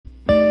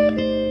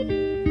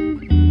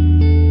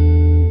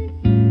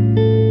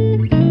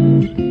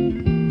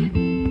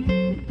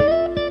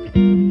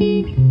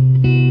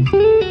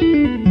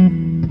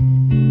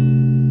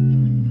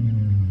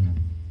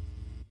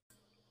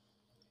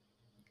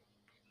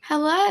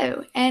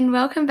Hello, and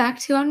welcome back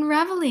to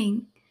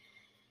Unraveling.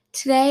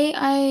 Today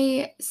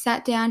I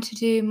sat down to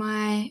do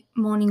my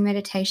morning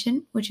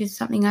meditation, which is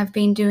something I've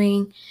been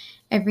doing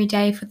every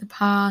day for the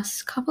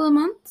past couple of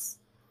months.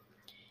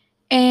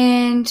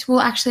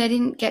 Actually, I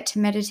didn't get to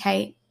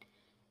meditate.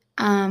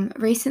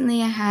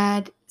 Recently, I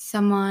had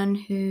someone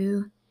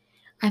who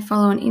I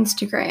follow on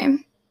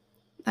Instagram,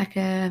 I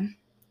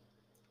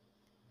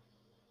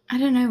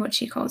don't know what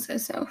she calls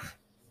herself.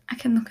 I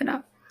can look it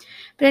up.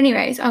 But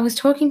anyways, I was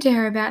talking to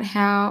her about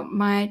how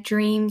my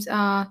dreams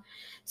are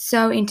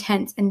so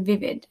intense and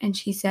vivid, and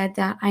she said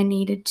that I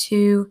needed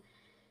to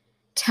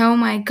tell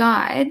my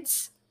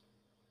guides,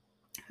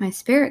 my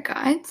spirit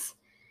guides,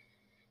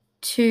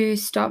 to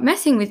stop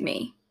messing with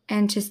me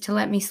and just to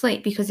let me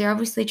sleep, because they're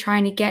obviously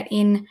trying to get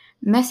in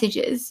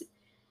messages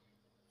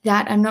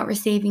that I'm not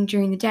receiving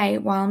during the day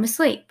while I'm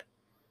asleep.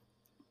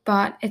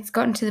 But it's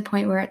gotten to the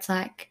point where it's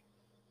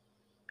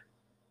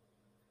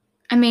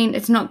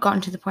not gotten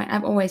to the point.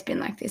 I've always been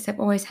like this. I've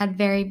always had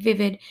very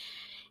vivid,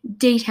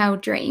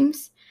 detailed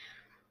dreams.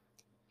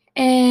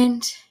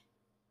 And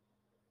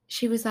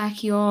she was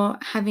like, you're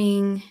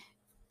having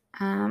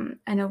an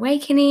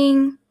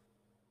awakening.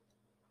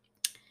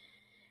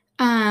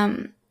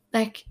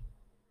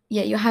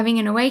 You're having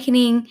an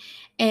awakening,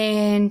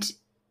 and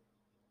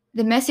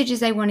the messages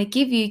they want to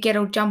give you get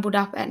all jumbled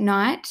up at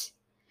night.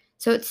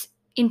 So it's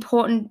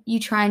important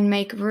you try and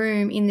make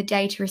room in the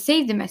day to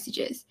receive the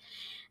messages.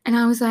 And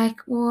I was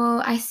like,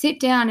 well, I sit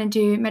down and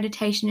do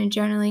meditation and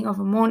journaling of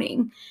a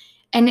morning,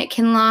 and it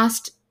can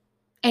last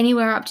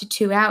anywhere up to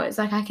 2 hours.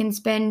 Like, I can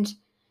spend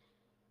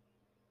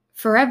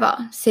forever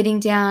sitting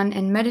down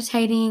and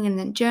meditating and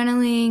then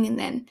journaling and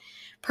then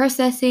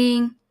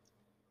processing.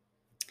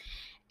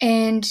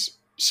 And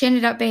she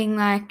ended up being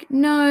like,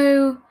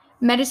 no,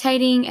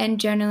 meditating and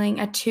journaling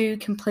are two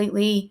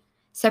completely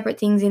separate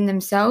things in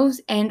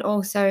themselves, and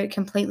also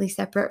completely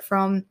separate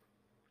from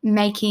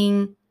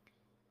making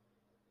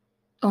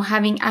or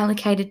having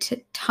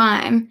allocated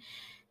time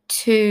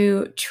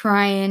to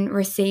try and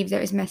receive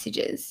those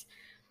messages.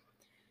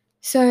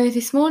 So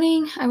this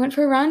morning I went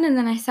for a run, and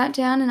then I sat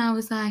down and I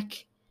was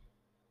like,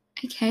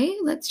 okay,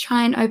 let's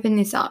try and open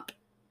this up.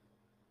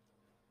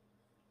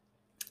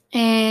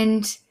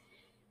 And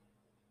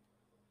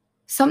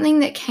something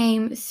that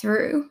came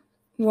through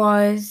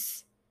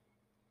was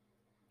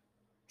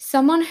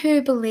someone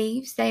who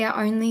believes they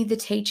are only the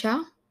teacher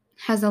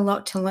has a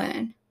lot to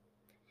learn.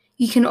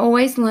 You can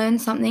always learn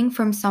something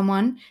from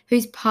someone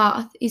whose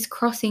path is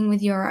crossing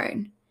with your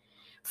own.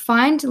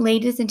 Find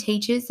leaders and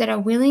teachers that are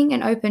willing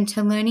and open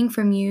to learning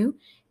from you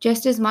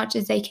just as much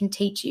as they can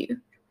teach you.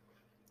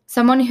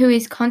 Someone who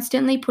is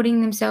constantly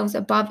putting themselves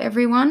above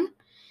everyone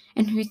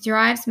and who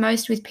thrives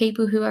most with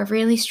people who are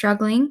really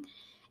struggling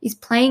is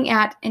playing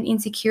out an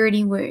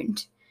insecurity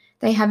wound.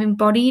 They have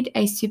embodied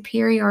a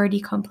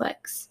superiority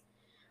complex.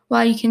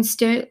 While you can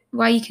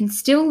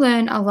still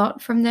learn a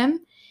lot from them,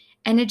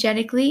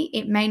 energetically,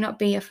 it may not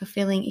be a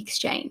fulfilling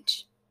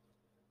exchange.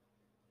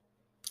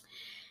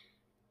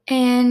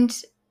 And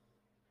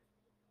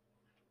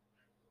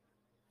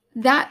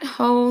that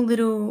whole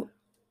little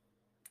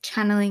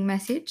channeling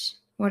message,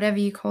 whatever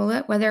you call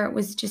it, whether it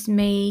was just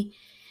me,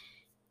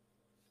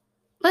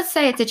 let's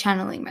say it's a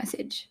channeling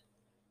message,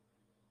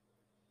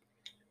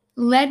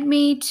 led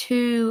me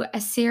to a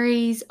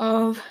series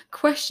of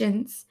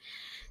questions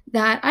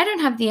that I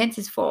don't have the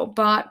answers for,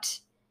 but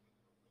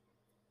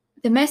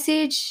the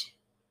message,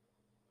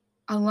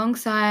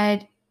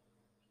 alongside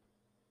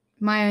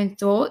my own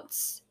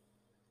thoughts,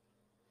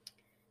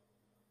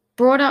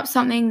 brought up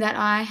something that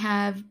I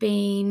have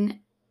been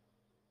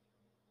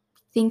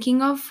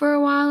thinking of for a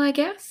while, I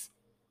guess.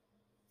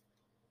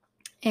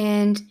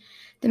 And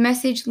the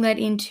message led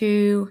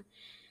into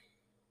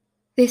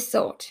this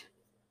thought: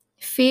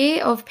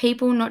 fear of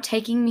people not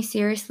taking me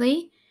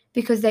seriously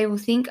because they will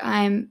think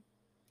I'm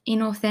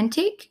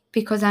inauthentic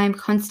because I am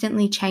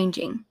constantly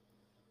changing.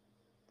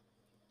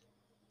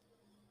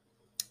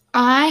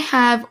 I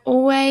have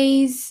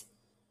always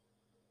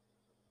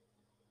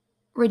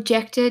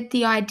rejected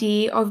the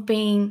idea of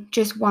being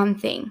just one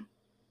thing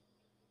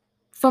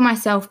for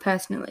myself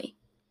personally.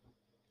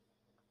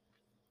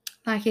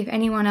 Like, if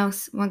anyone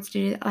else wants to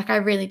do that, like, I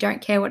really don't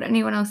care what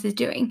anyone else is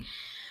doing.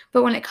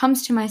 But when it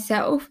comes to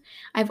myself,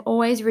 I've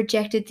always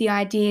rejected the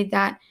idea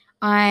that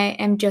I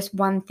am just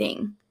one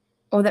thing,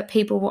 or that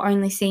people will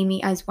only see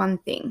me as one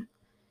thing.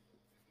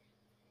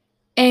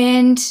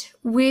 And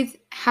with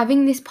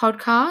having this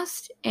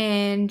podcast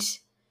and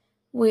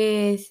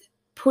with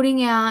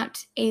putting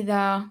out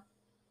either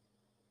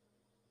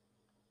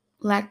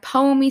like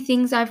poemy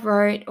things I've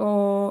wrote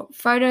or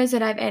photos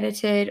that I've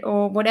edited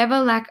or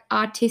whatever like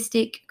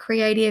artistic,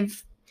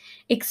 creative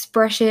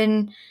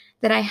expression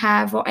that I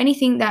have, or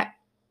anything that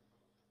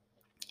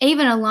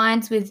even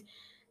aligns with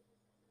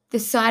the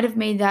side of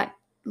me that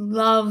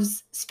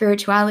loves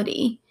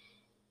spirituality,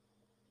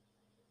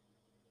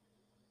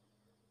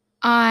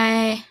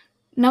 I,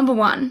 number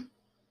one,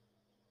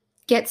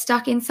 get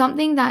stuck in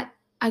something that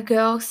a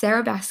girl,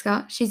 Sarah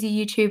Basker, she's a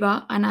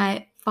YouTuber and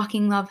I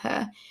fucking love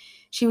her,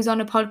 She was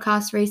on a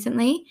podcast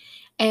recently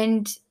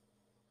and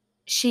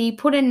she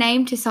put a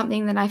name to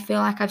something that I feel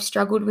like I've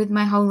struggled with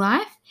my whole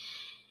life.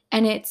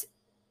 And it's,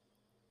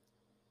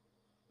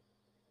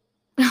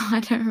 I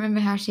don't remember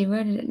how she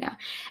worded it now.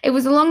 It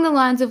was along the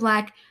lines of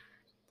like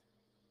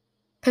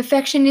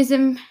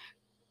perfectionism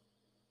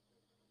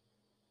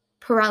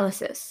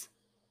paralysis.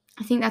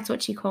 I think that's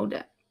what she called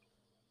it.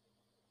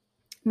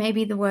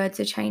 Maybe the words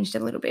are changed a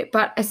little bit,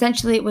 but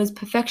essentially it was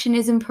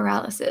perfectionism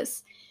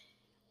paralysis.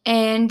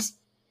 And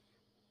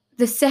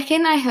the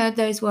second I heard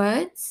those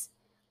words,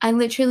 I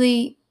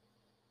literally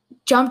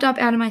jumped up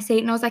out of my seat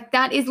and I was like,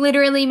 that is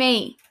literally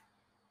me.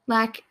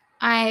 Like,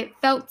 I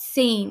felt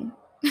seen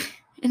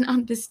and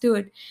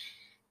understood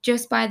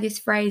just by this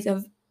phrase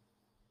of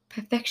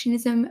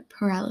perfectionism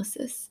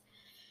paralysis.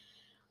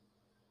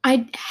 I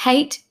don't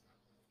hate.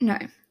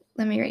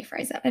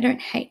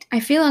 I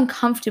feel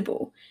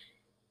uncomfortable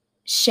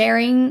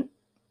sharing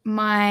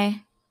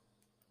my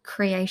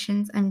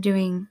creations.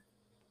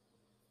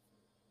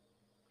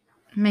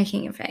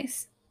 Making a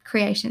face.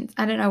 Creations.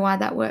 I don't know why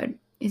that word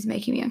is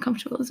making me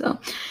uncomfortable as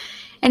well.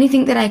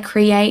 Anything that I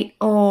create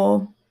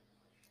or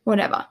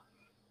whatever.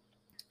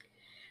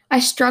 I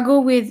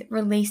struggle with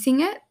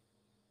releasing it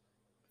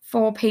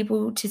for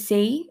people to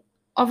see.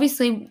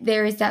 Obviously,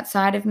 there is that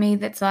side of me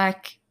that's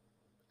like,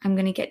 I'm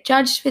going to get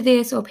judged for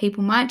this, or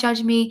people might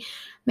judge me.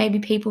 Maybe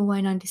people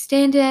won't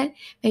understand it.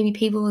 Maybe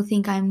people will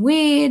think I'm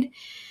weird.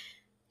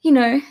 You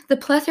know, the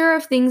plethora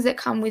of things that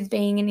come with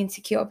being an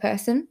insecure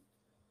person.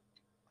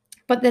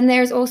 But then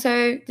there's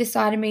also this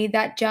side of me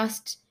that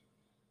just,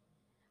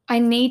 I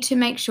need to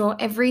make sure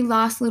every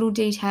last little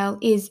detail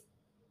is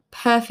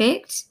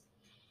perfect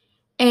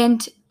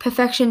and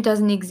perfection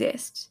doesn't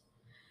exist.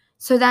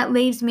 So that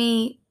leaves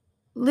me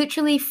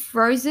literally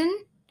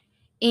frozen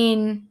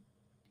in,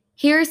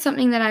 here is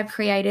something that I've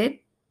created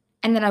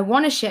and that I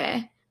want to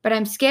share, but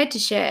I'm scared to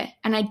share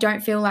and I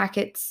don't feel like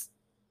it's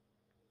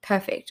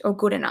perfect or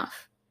good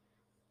enough.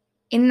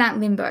 In that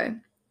limbo.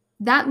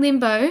 That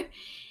limbo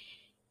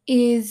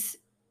is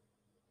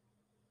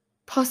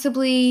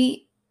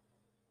possibly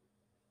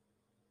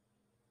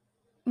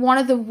one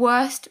of the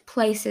worst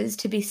places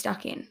to be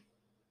stuck in.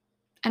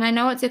 And I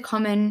know it's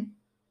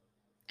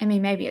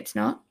maybe it's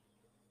not.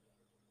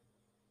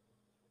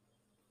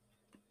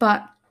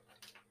 But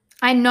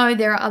I know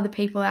there are other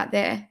people out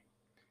there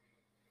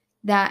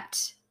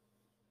that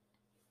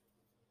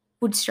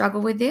would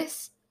struggle with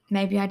this.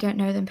 Maybe I don't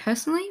know them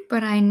personally,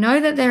 but I know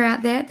that they're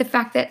out there. The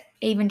fact that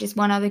even just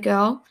one other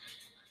girl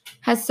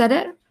has said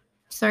it.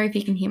 Sorry if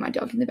you can hear my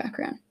dog in the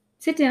background.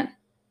 Sit down.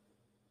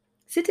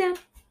 Sit down.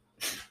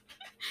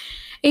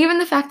 Even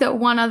the fact that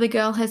one other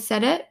girl has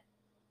said it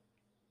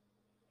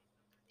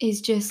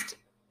is just,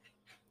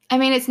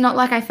 it's not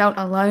like I felt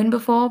alone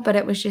before, but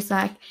it was just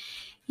like,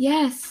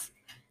 yes,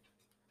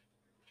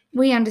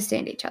 we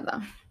understand each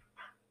other.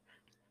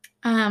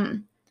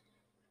 And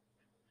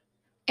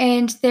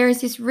there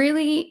is this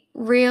really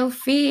real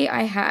fear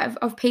I have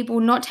of people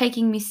not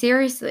taking me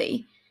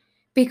seriously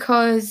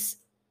because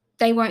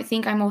they won't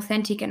think I'm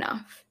authentic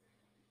enough.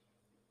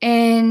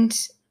 And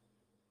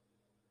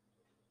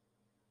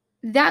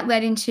that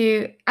led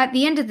into, at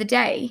the end of the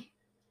day,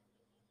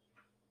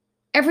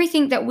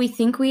 everything that we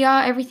think we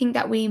are, everything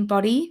that we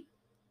embody,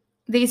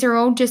 these are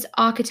all just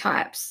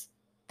archetypes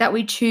that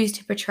we choose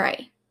to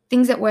portray,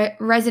 things that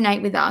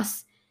resonate with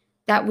us,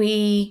 that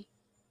we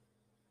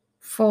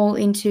fall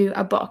into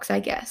a box, I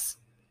guess.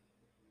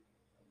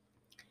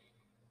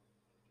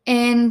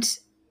 And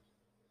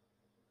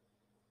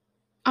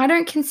I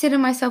don't consider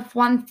myself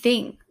one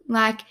thing.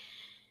 Like,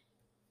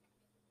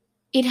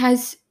 it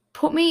has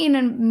put me in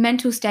a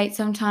mental state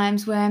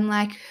sometimes where I'm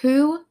like,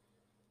 who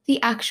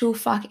the actual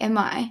fuck am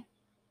I?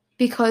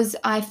 Because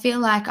I feel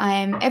like I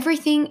am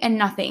everything and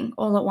nothing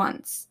all at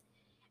once.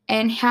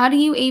 And how do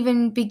you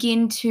even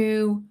begin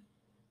to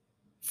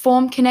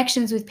form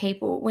connections with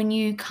people when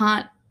you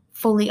can't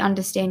fully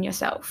understand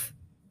yourself?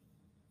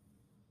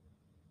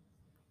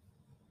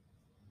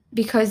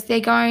 Because they're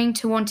going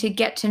to want to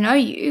get to know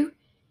you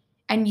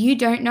and you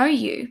don't know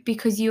you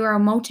because you are a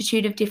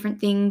multitude of different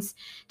things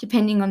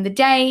depending on the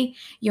day,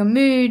 your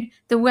mood,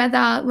 the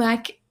weather.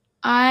 Like,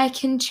 I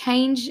can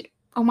change,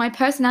 or my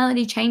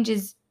personality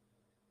changes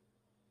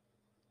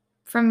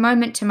from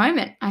moment to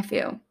moment, I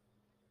feel.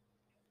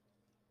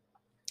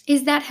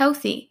 Is that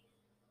healthy?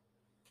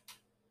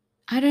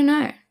 I don't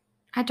know.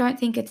 I don't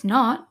think it's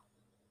not.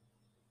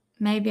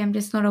 Maybe I'm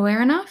just not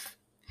aware enough.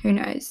 Who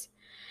knows?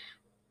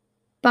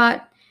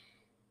 But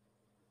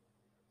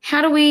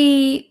how do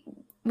we,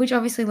 which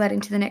obviously led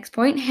into the next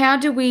point, how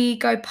do we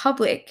go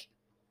public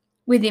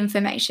with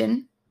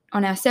information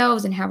on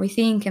ourselves and how we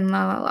think and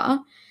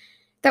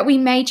that we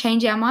may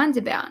change our minds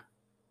about?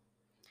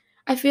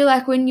 I feel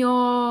like when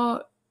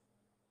you're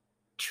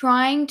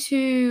trying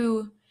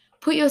to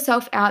put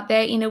yourself out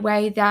there in a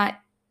way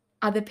that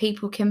other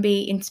people can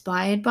be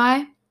inspired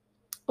by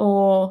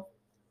or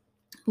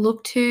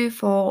look to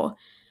for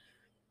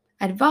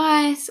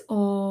advice,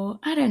 or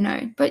I don't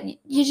know, but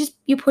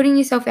you're putting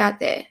yourself out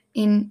there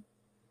in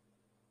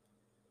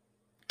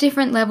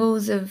different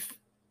levels of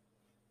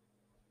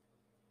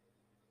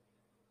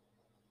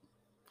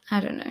I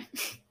don't know,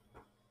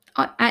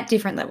 at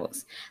different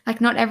levels.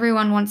 Like, not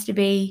everyone wants to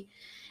be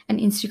an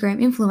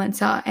Instagram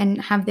influencer and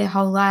have their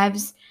whole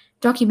lives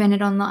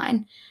documented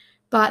online,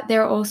 but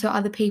there are also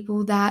other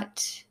people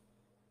that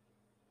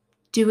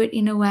do it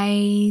in a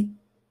way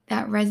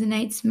that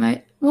resonates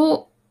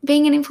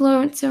being an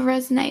influencer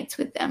resonates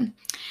with them.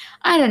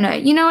 I don't know.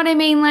 You know what I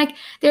mean? Like,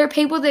 there are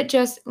people that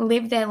just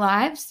live their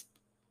lives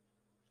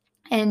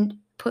and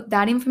put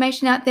that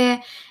information out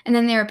there. And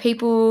then there are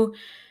people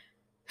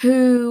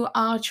who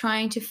are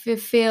trying to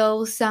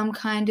fulfill some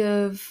kind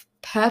of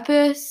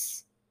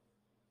purpose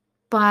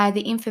by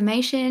the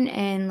information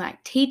and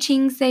like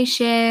teachings they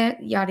share,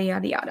 yada,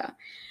 yada, yada.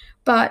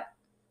 But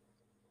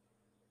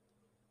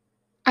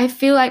I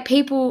feel like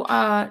people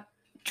are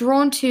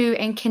drawn to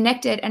and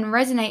connected and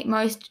resonate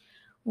most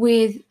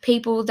with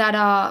people that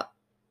are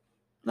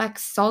like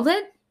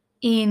solid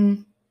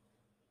in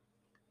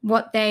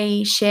what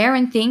they share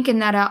and think,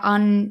 and that are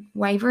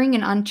unwavering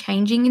and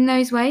unchanging in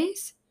those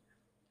ways.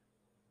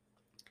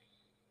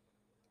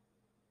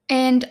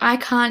 And I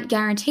can't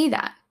guarantee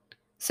that.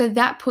 So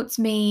that puts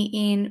me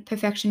in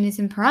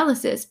perfectionism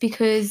paralysis,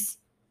 because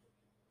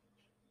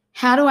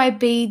how do I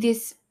be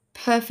this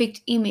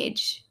perfect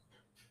image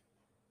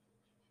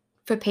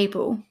for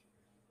people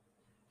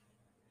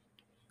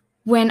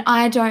when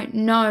I don't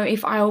know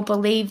if I will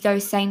believe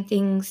those same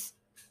things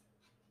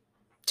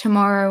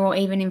tomorrow or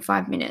even in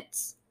 5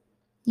 minutes?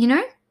 You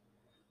know?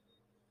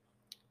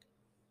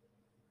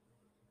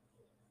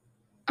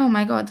 Oh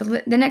my God,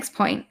 the next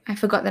point, I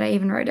forgot that I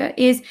even wrote it,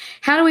 is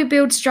how do we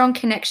build strong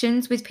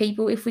connections with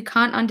people if we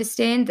can't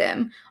understand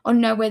them or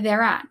know where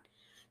they're at?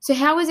 So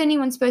how is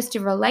anyone supposed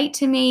to relate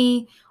to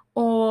me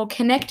or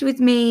connect with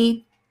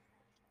me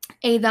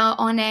either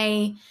on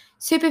a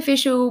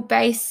superficial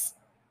base,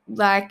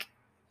 like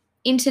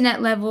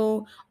internet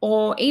level,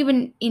 or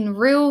even in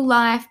real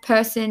life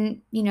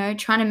person,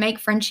 trying to make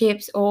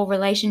friendships or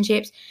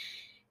relationships?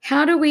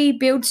 How do we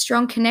build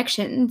strong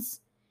connections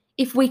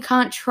if we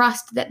can't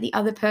trust that the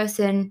other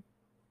person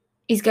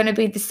is going to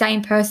be the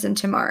same person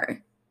tomorrow?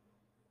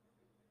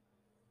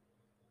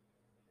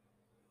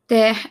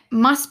 There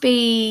must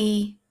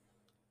be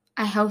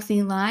a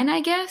healthy line,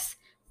 I guess,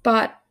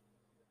 but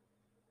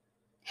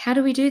how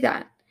do we do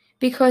that?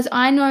 Because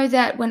I know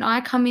that when I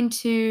come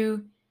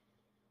into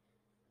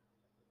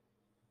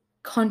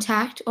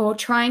contact or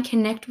try and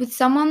connect with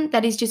someone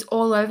that is just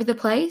all over the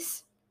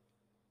place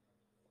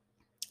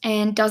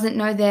and doesn't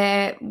know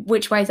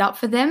which way's up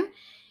for them,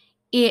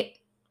 it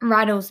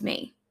rattles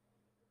me.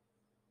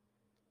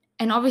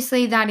 And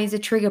obviously that is a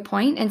trigger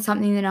point and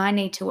something that I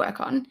need to work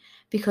on,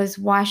 because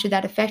why should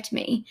that affect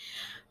me?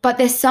 But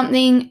there's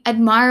something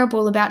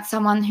admirable about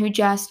someone who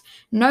just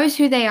knows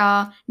who they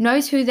are,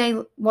 knows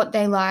what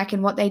they like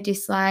and what they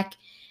dislike,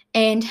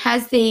 and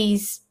has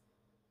these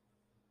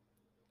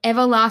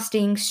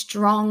everlasting,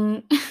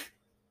 strong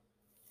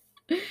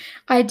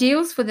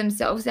ideals for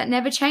themselves that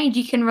never change.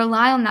 You can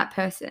rely on that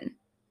person,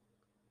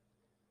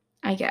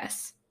 I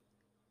guess.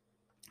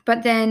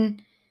 But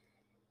then,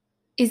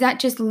 is that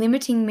just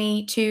limiting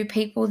me to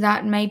people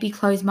that may be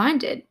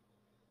closed-minded?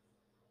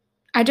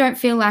 I don't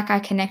feel like I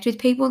connect with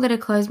people that are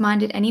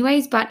closed-minded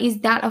anyways, but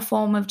is that a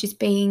form of just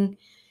being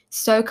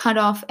so cut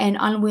off and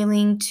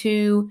unwilling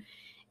to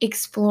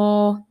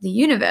explore the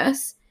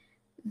universe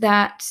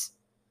that,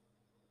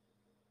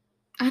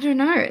 I don't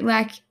know,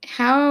 like,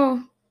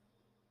 how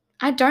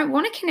I don't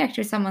want to connect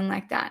with someone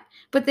like that.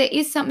 But there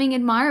is something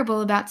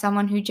admirable about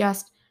someone who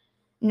just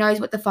knows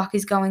what the fuck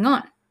is going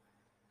on.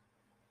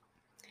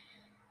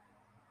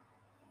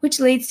 Which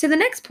leads to the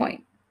next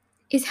point,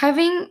 is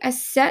having a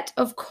set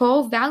of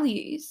core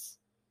values,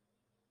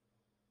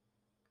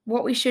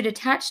 what we should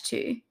attach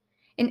to,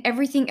 and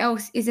everything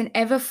else is an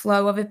ever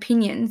flow of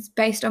opinions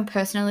based on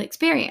personal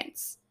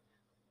experience.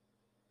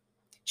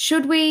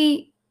 Should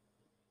we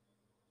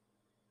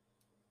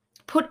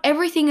put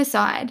everything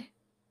aside,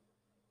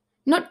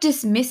 not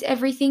dismiss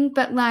everything,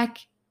 but like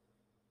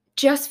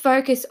just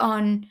focus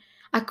on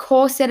a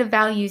core set of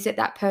values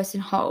that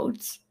person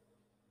holds?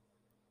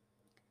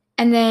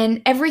 And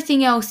then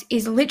everything else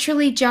is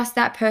literally just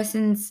that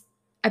person's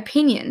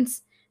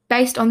opinions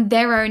based on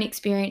their own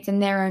experience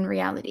and their own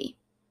reality.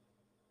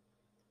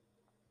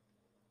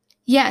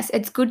 Yes,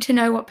 it's good to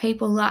know what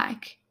people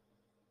like,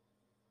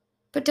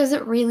 but does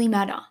it really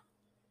matter?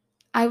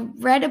 I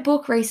read a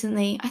book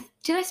recently.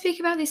 Did I speak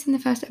about this in the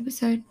first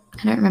episode?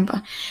 I don't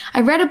remember. I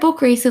read a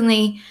book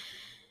recently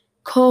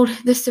called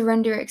The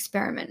Surrender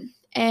Experiment,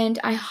 and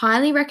I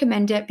highly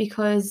recommend it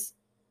because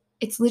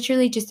it's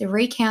literally just a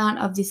recount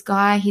of this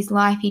guy, his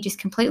life. He just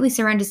completely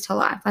surrenders to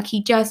life. Like,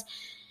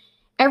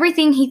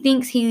 everything he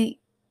thinks he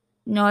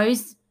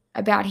knows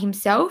about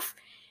himself,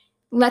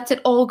 lets it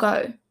all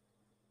go.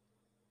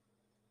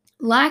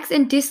 Likes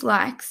and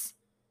dislikes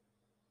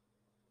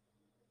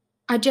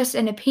are just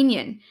an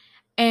opinion,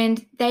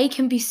 and they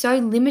can be so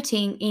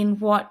limiting in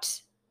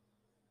what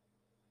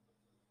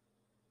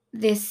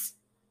this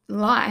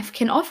life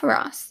can offer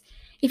us.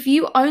 If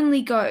you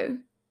only go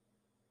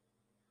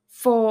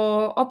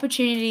for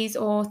opportunities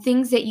or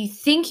things that you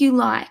think you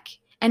like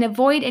and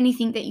avoid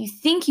anything that you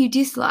think you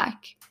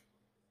dislike,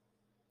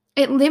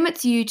 it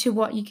limits you to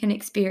what you can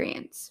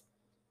experience.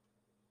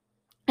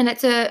 And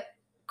it's a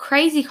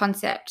crazy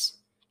concept.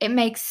 It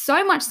makes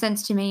so much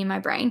sense to me in my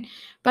brain,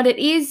 but it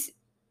is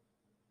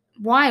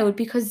wild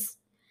because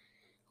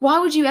why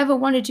would you ever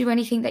want to do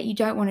anything that you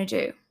don't want to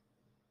do?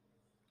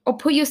 Or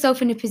put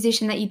yourself in a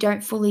position that you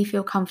don't fully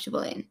feel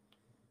comfortable in?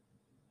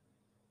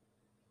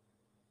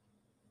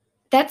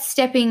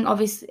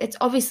 It's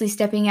obviously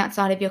stepping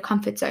outside of your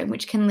comfort zone,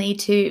 which can lead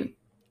to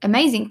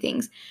amazing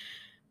things.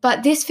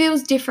 But this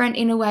feels different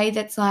in a way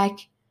that's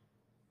like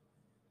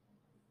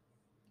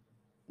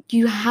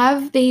you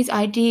have these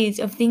ideas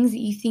of things that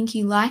you think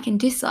you like and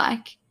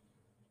dislike,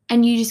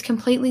 and you just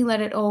completely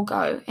let it all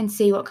go and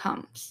see what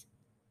comes.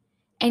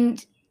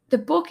 And the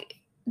book,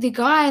 the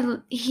guy,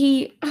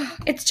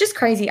 it's just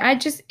crazy.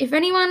 If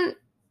anyone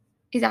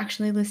is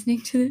actually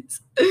listening to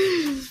this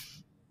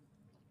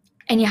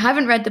and you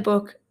haven't read the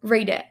book,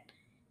 read it,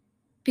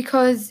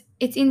 because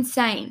it's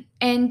insane.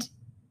 And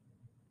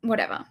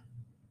whatever,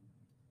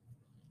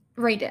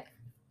 read it.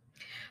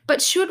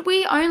 But should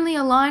we only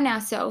align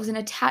ourselves and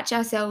attach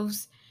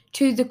ourselves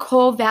to the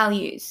core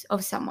values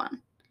of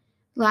someone?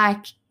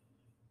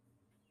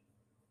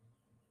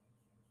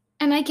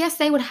 And I guess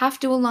they would have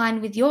to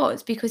align with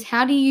yours, because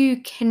how do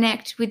you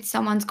connect with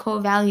someone's core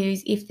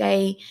values if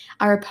they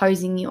are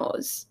opposing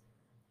yours?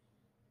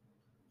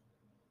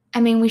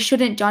 I mean, we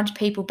shouldn't judge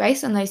people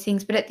based on those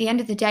things, but at the end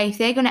of the day, if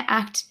they're going to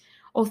act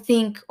or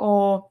think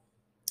or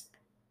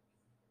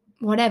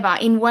whatever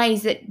in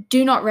ways that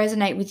do not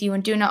resonate with you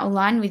and do not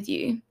align with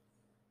you,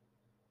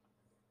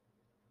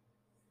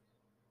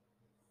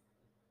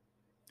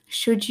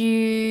 should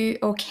you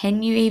or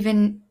can you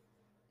even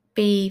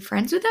be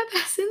friends with that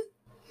person?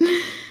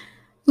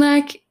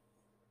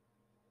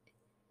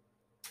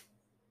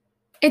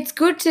 It's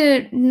good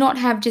to not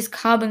have just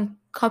carbon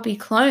copy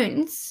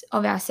clones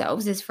of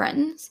ourselves as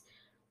friends.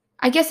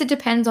 I guess it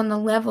depends on the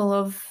level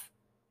of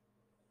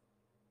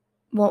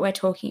what we're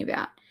talking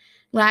about.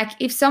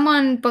 If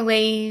someone's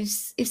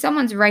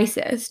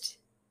racist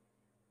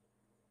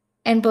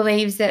and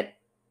believes that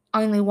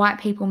only white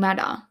people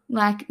matter,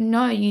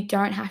 no, you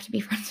don't have to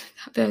be friends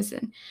with that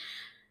person.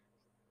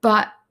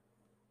 But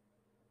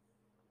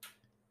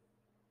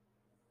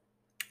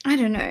I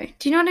don't know.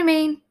 Do you know what I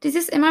mean?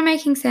 Am I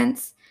making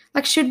sense?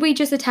 Should we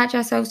just attach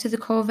ourselves to the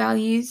core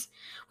values?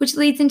 Which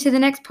leads into the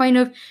next point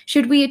of,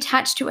 should we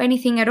attach to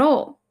anything at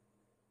all?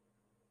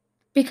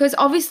 Because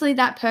obviously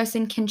that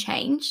person can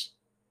change.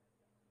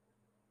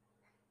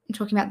 I'm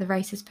talking about the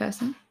racist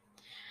person.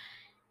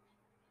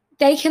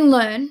 They can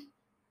learn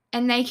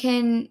and they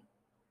can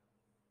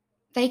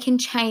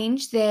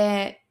change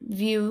their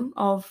view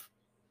of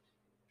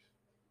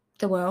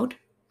the world,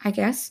 I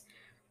guess.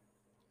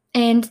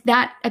 And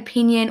that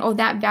opinion or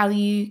that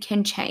value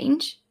can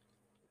change.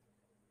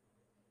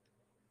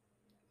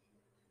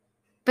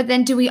 But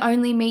then do we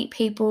only meet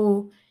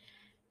people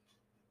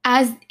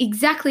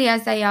exactly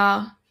as they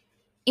are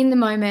in the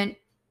moment?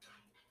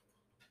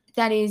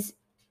 That is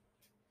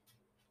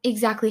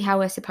exactly how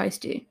we're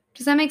supposed to.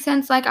 Does that make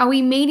sense? Are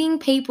we meeting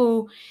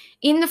people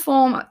in the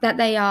form that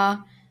they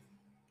are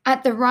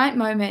at the right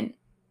moment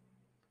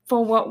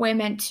for what we're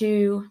meant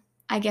to,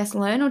 I guess,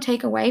 learn or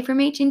take away from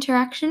each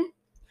interaction?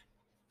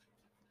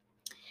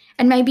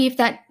 And maybe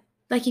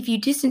if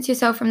you distance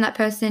yourself from that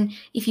person,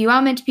 if you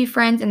are meant to be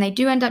friends and they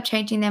do end up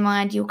changing their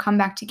mind, you'll come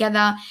back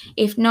together.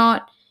 If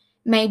not,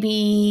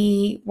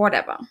 maybe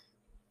whatever.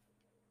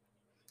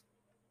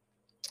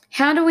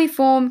 How do we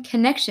form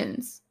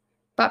connections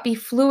but be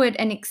fluid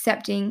and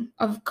accepting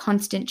of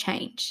constant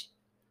change?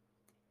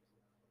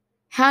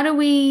 How do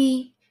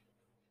we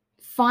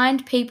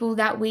find people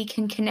that we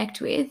can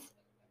connect with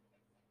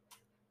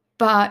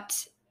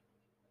but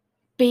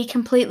be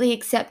completely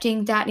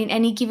accepting that in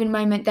any given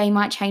moment they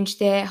might change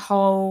their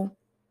whole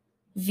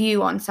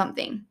view on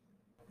something?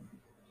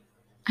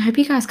 I hope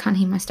you guys can't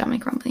hear my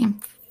stomach rumbling.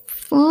 I'm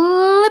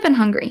flipping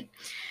hungry.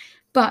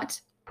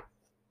 But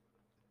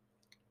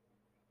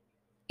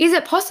is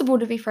it possible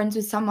to be friends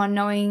with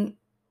someone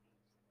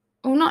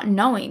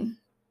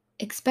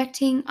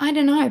expecting, I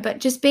don't know, but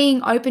just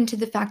being open to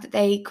the fact that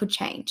they could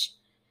change?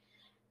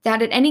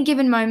 That at any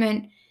given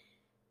moment,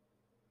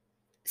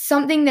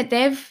 something that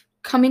they've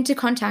come into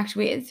contact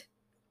with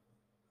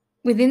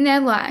within their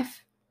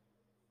life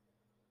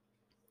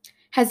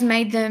has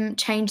made them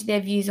change their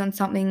views on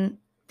something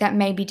that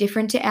may be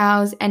different to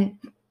ours and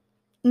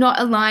not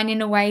align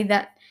in a way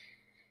that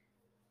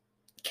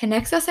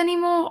connects us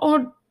anymore,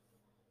 or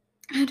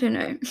I don't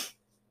know.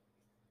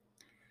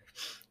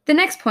 The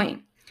next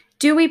point,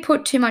 do we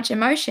put too much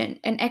emotion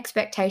and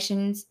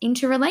expectations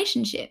into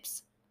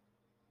relationships?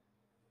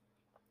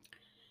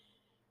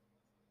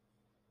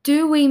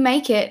 Do we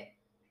make it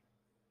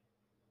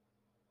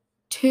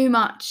too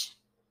much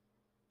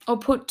or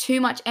put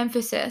too much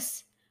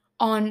emphasis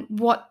on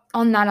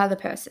that other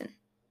person?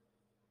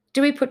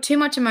 Do we put too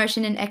much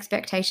emotion and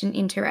expectation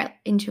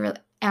into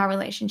our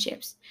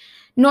relationships?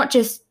 Not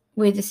just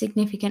with a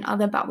significant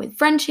other, but with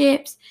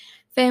friendships,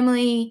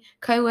 family,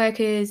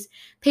 co-workers,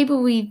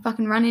 people we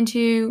fucking run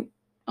into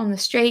on the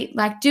street.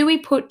 Like, do we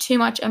put too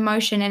much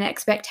emotion and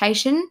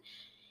expectation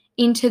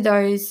into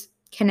those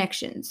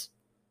connections?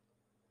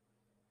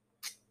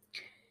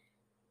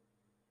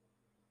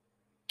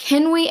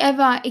 Can we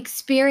ever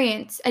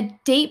experience a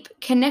deep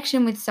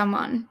connection with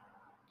someone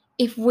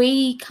if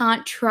we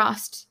can't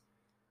trust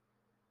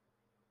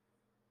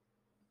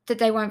that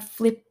they won't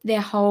flip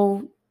their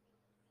whole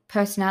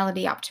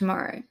personality up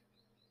tomorrow?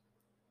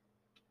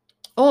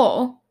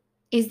 Or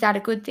is that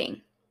a good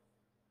thing?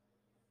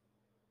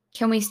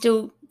 Can we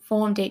still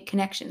form deep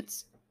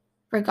connections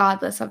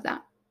regardless of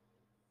that?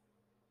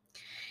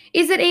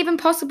 Is it even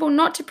possible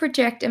not to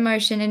project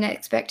emotion and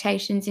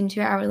expectations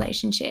into our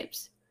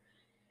relationships?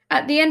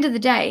 At the end of the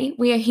day,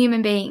 we are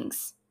human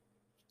beings.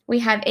 We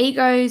have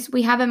egos,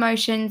 we have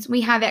emotions,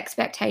 we have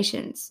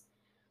expectations.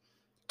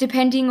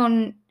 Depending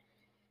on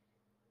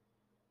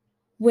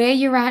where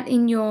you're at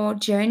in your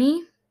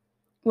journey,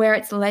 where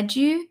it's led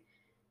you,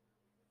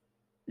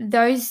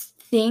 those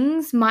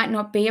things might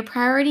not be a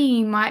priority.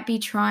 You might be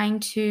trying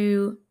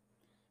to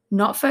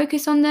not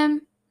focus on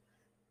them,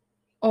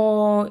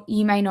 or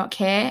you may not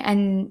care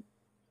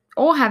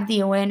or have the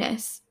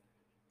awareness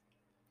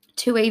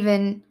to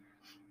even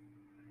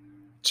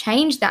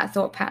change that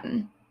thought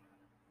pattern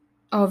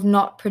of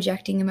not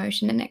projecting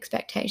emotion and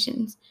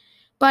expectations.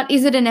 But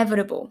is it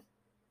inevitable?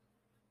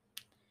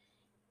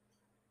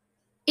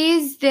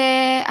 Is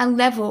there a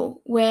level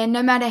where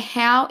no matter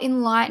how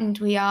enlightened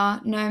we are,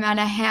 no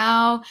matter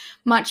how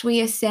much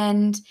we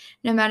ascend,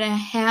 no matter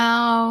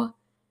how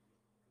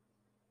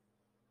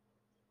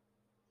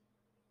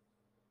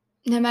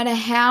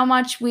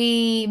much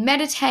we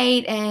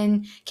meditate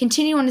and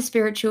continue on a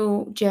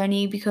spiritual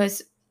journey,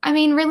 because, I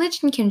mean,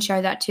 religion can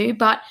show that too,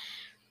 but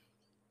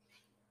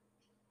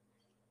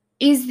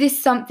is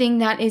this something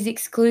that is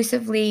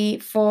exclusively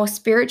for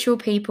spiritual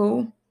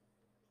people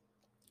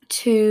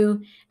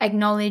to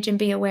acknowledge and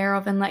be aware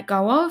of and let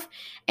go of?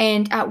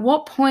 And at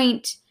what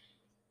point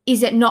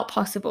is it not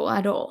possible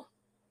at all?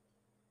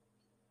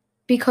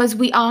 Because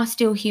we are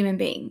still human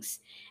beings,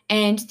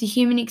 and the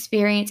human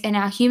experience and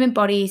our human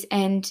bodies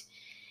and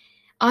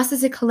us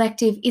as a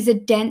collective is a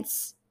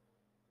dense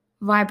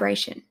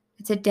vibration.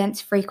 It's a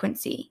dense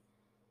frequency,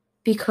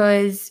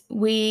 because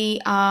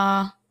we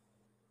are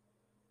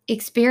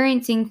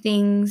experiencing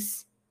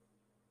things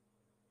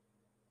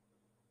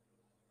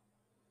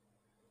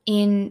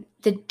in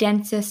the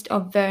densest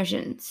of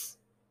versions,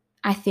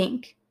 I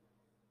think.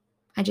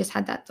 I just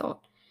had that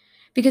thought.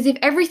 Because if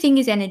everything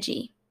is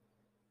energy,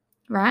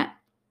 right?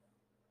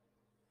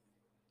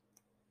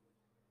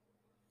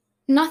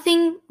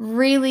 Nothing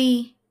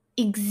really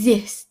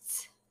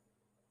exists.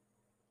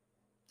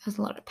 There's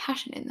a lot of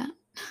passion in that.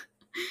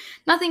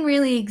 Nothing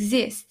really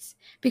exists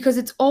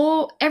because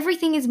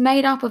everything is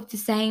made up of the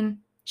same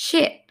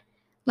shit.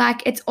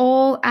 Like, it's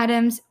all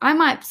atoms. I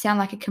might sound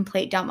like a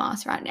complete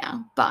dumbass right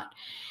now, but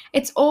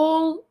it's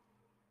all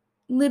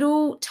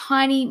little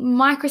tiny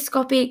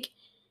microscopic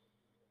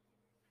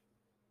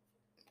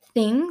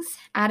things,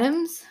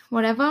 atoms,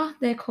 whatever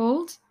they're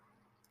called,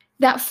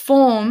 that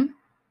form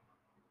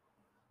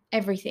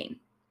everything,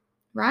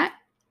 right?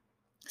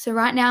 So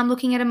right now I'm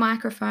looking at a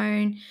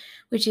microphone,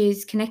 which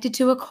is connected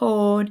to a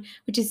cord,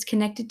 which is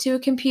connected to a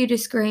computer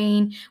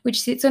screen,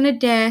 which sits on a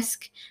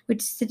desk,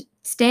 which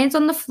stands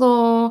on the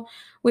floor,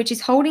 which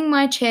is holding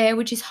my chair,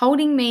 which is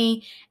holding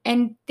me.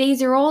 And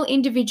these are all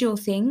individual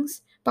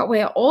things, but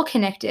we're all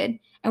connected,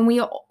 and we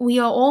are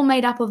all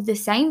made up of the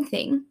same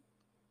thing.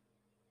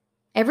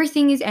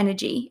 Everything is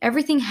energy.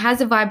 Everything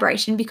has a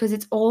vibration because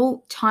it's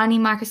all tiny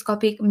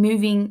microscopic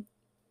moving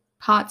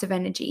parts of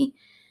energy.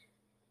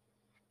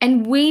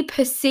 And we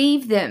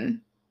perceive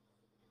them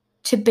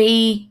to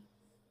be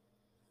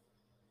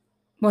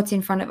what's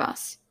in front of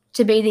us,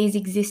 to be these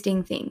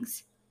existing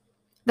things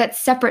that's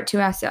separate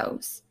to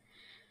ourselves.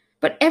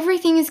 But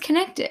everything is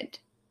connected.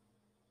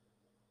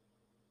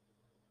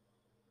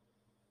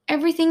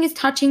 Everything is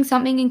touching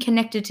something and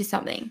connected to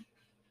something,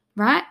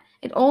 right?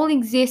 It all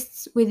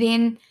exists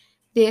within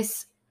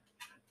this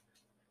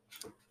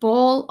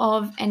ball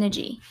of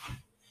energy.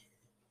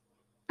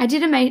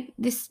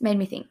 This made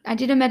me think. I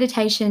did a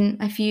meditation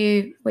a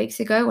few weeks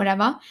ago,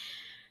 whatever.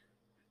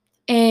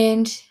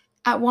 And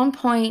at one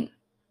point,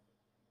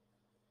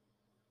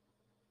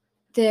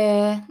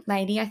 the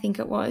lady, I think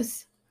it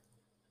was,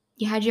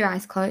 you had your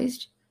eyes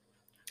closed,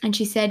 and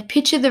she said,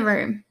 picture the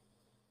room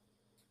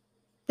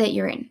that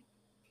you're in.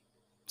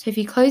 So if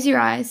you close your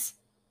eyes,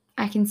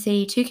 I can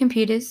see 2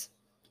 computers.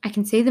 I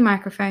can see the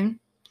microphone,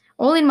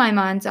 all in my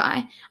mind's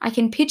eye. I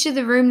can picture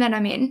the room that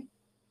I'm in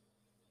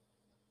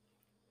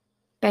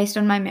based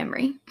on my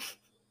memory.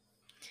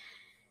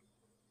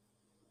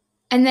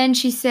 And then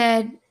she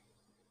said,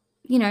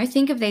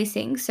 think of these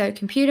things. So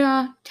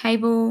computer,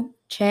 table,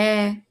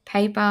 chair,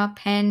 paper,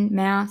 pen,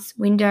 mouse,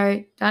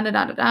 window,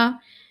 da-da-da-da-da.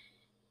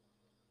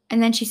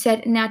 And then she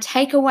said, now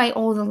take away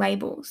all the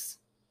labels.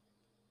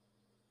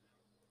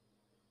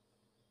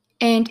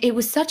 And it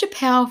was such a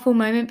powerful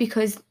moment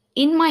because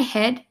in my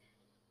head,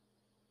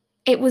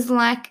 it was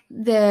like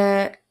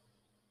the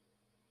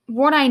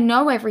what I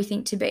know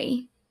everything to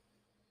be,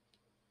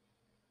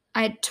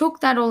 I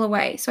took that all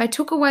away. So I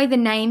took away the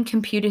name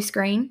computer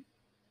screen.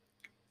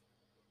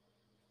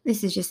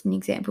 This is just an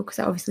example because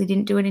I obviously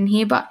didn't do it in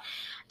here, but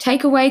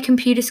take away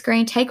computer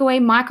screen, take away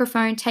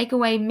microphone, take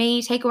away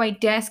me, take away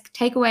desk,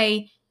 take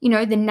away,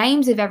 the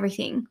names of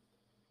everything.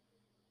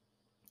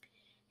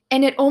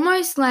 And it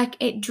almost like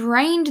it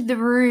drained the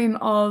room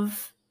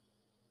of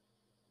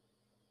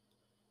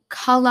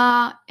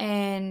color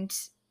and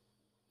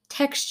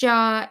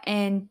texture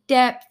and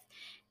depth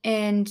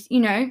and,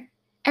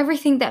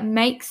 everything that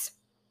makes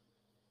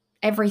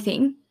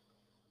everything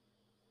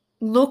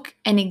look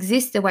and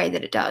exist the way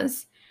that it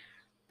does.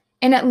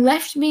 And it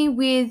left me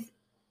with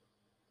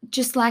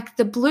just like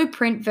the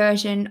blueprint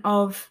version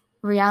of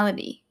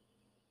reality.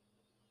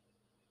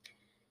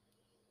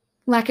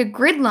 Like a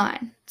grid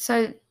line.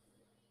 So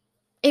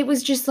it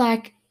was just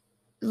like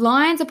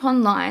lines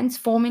upon lines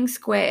forming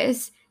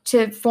squares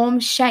to form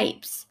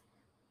shapes.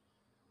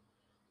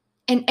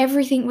 And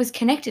everything was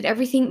connected.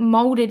 Everything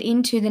molded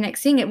into the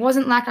next thing. It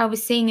wasn't like I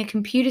was seeing a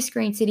computer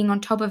screen sitting on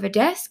top of a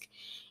desk.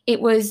 It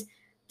was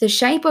the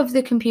shape of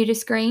the computer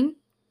screen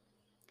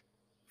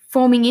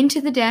forming into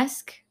the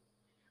desk,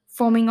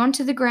 forming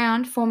onto the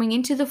ground, forming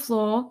into the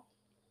floor,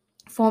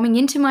 forming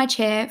into my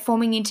chair,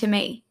 forming into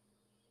me.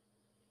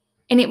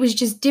 And it was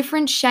just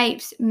different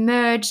shapes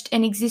merged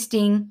and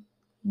existing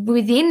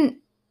within,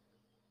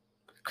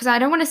 because I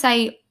don't want to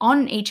say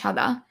on each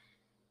other.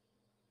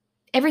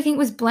 Everything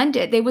was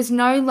blended. There was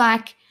no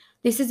like,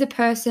 this is a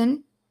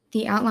person,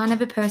 the outline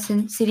of a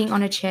person sitting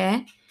on a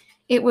chair.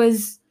 It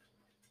was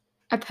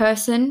a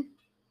person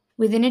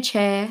within a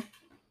chair,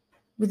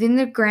 within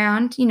the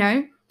ground,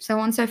 so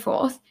on and so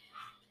forth.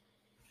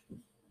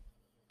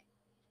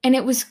 And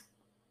it was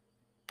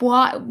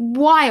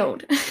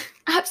wild,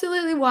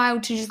 absolutely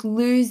wild to just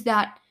lose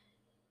that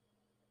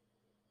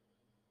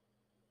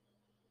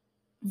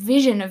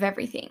vision of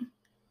everything.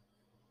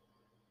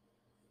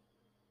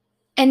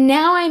 And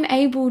now I'm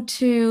able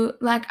to,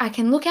 I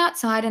can look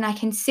outside and I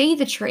can see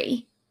the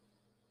tree.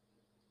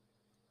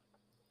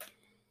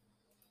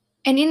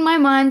 And in my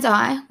mind's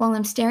eye, while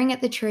I'm staring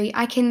at the tree,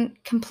 I can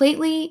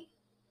completely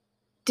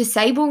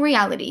disable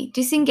reality,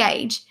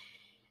 disengage,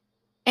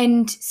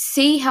 and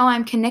see how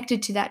I'm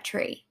connected to that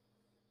tree.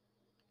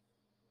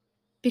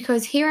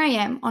 Because here I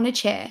am on a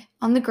chair,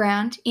 on the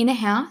ground, in a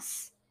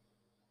house,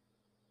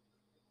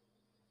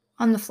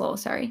 on the floor,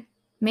 sorry.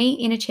 Me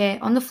in a chair,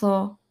 on the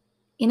floor,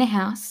 in a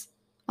house,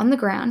 on the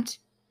ground,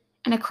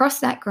 and across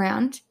that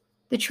ground,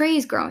 the tree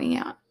is growing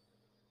out.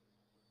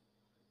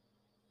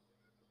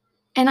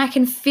 And I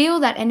can feel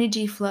that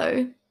energy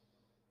flow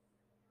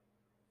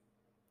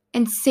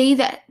and see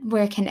that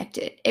we're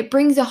connected. It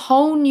brings a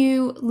whole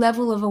new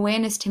level of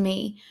awareness to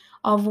me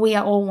of we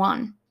are all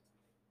one.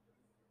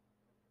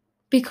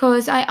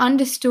 Because I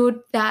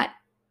understood that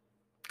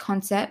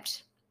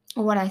concept,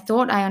 or what I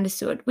thought I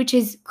understood, which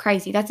is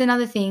crazy. That's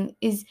another thing,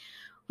 is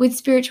with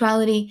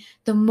spirituality,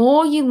 the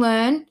more you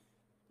learn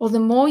or the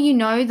more you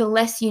know, the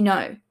less you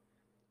know.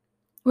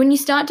 When you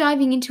start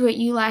diving into it,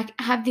 you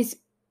have this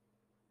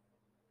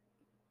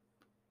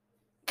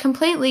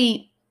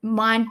completely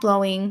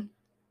mind-blowing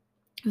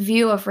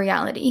view of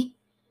reality.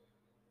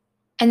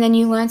 And then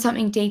you learn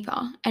something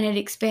deeper and it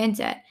expands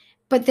it.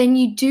 But then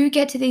you do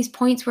get to these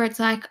points where it's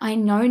like, I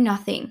know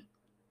nothing.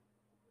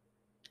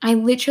 I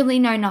literally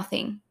know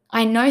nothing.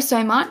 I know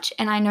so much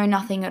and I know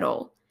nothing at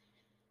all.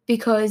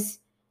 Because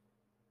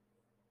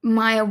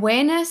my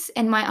awareness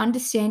and my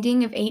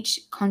understanding of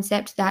each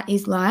concept that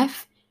is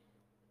life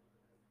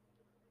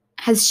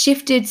has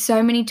shifted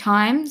so many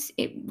times,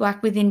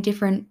 within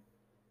different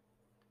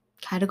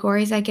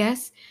categories, I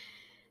guess,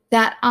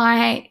 that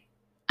I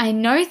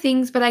know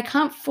things, but I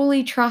can't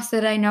fully trust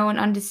that I know and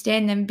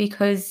understand them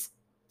because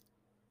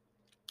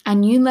a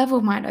new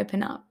level might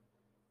open up.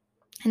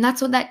 And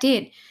that's what that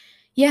did.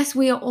 Yes,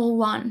 we are all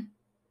one.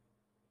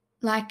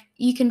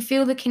 You can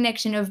feel the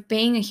connection of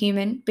being a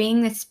human,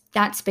 being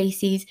that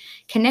species,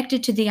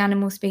 connected to the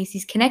animal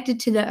species, connected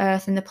to the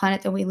earth and the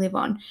planet that we live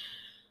on.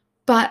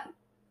 But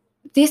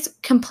this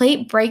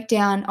complete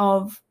breakdown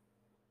of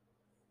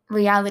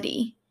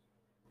reality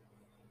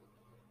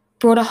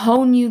brought a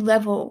whole new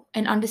level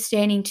and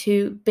understanding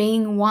to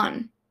being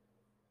one.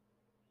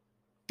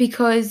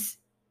 Because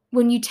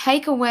when you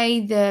take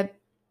away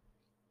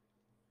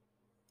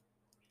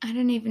I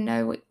don't even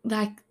know,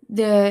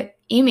 the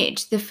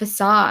image, the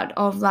facade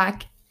of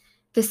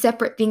the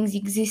separate things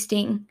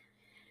existing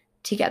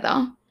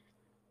together,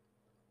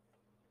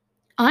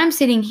 I'm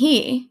sitting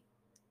here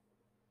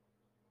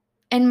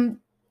and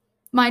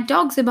my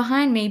dogs are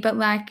behind me, but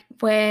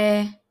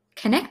we're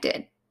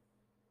connected.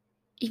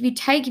 If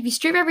you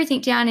strip everything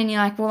down and you're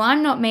like, well,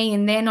 I'm not me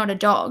and they're not a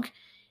dog,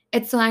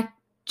 it's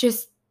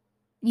just,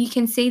 you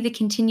can see the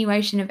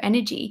continuation of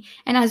energy.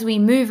 And as we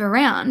move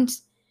around,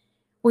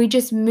 we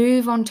just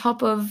move on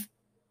top of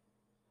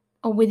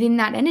or within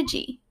that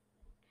energy.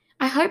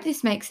 I hope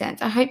this makes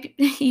sense. I hope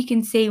you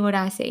can see what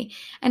I see.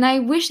 And I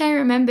wish I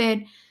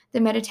remembered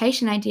the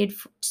meditation I did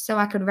so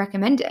I could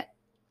recommend it.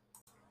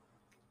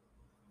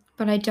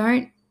 But I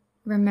don't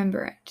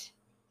remember it.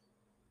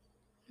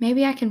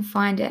 Maybe I can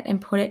find it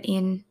and put it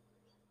in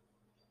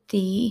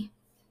the,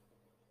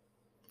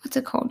 what's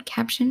it called?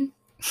 Caption?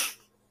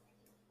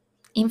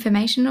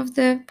 Information of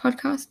the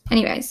podcast.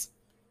 Anyways.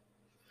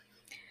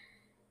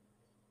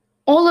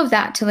 All of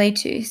that to lead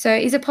to. So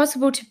is it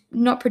possible to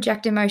not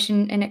project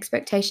emotion and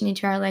expectation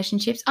into our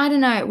relationships? I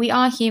don't know. We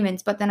are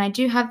humans, but then I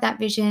do have that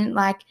vision,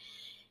 like,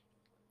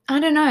 I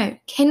don't know.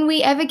 Can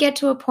we ever get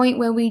to a point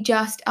where we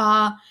just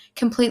are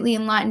completely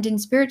enlightened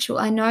and spiritual?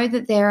 I know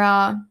that there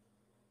are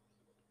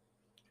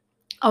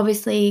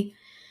obviously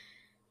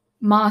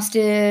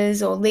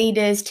masters or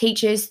leaders,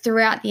 teachers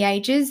throughout the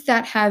ages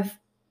that have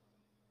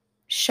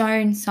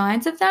shown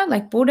signs of that,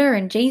 like Buddha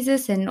and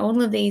Jesus and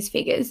all of these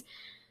figures.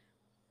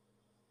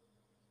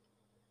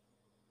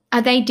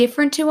 Are they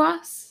different to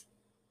us?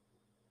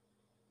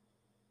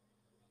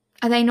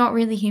 Are they not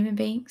really human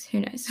beings? Who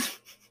knows?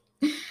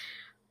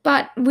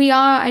 But we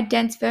are a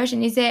dense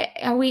version.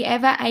 Are we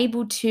ever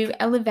able to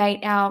elevate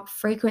our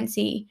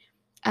frequency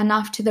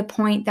enough to the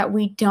point that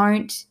we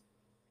don't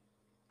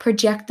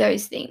project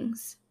those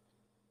things?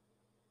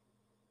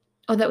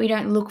 Or that we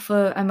don't look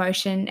for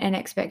emotion and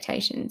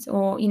expectations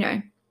or,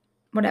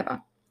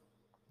 whatever.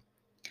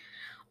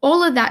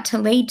 All of that to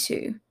lead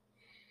to,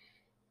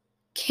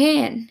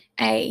 can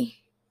a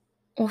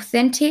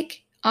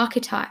authentic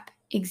archetype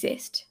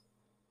exist?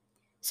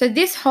 So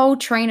this whole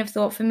train of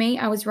thought for me,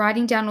 I was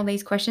writing down all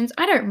these questions.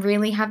 I don't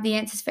really have the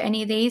answers for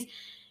any of these,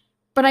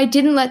 but I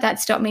didn't let that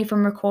stop me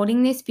from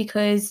recording this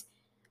because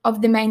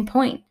of the main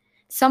point.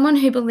 Someone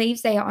who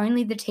believes they are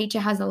only the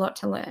teacher has a lot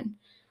to learn.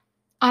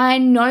 I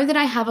know that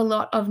I have a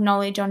lot of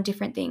knowledge on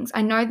different things.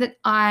 I know that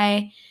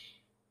I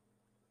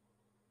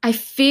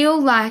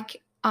feel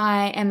like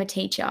I am a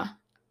teacher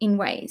in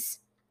ways.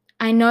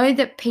 I know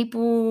that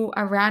people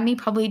around me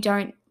probably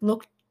don't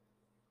look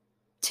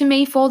to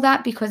me for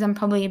that because I'm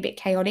probably a bit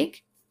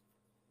chaotic.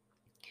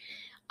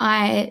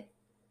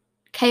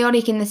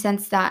 Chaotic in the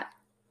sense that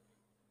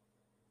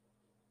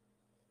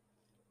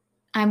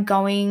I've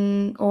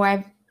been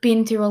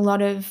through a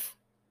lot of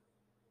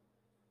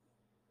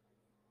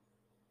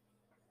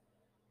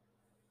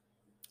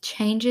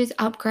changes,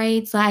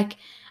 upgrades. Like,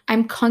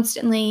 I'm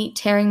constantly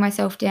tearing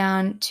myself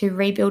down to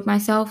rebuild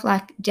myself.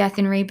 Like, death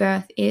and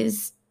rebirth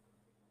is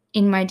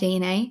in my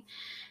DNA.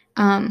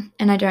 And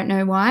I don't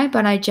know why,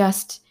 but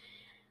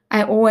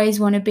I always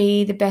want to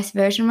be the best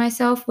version of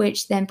myself,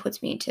 which then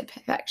puts me into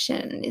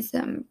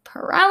perfectionism,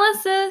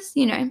 paralysis,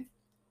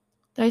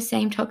 those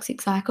same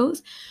toxic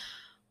cycles.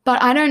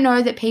 But I don't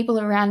know that people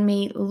around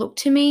me look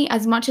to me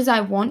as much as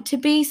I want to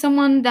be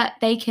someone that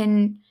they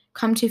can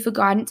come to for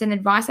guidance and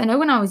advice. I know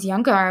when I was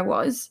younger, I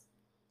was.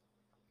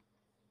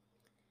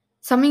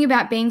 Something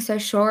about being so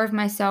sure of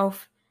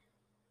myself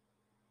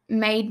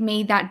made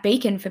me that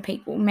beacon for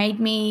people, made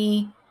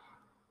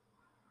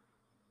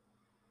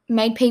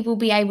people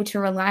be able to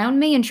rely on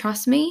me and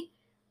trust me.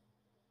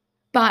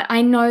 But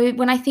I know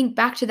when I think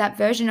back to that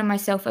version of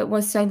myself, it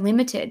was so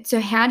limited.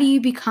 So how do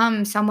you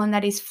become someone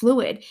that is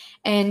fluid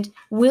and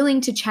willing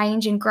to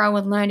change and grow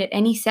and learn at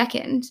any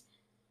second,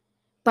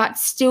 but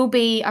still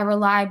be a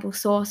reliable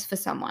source for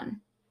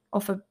someone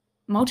or for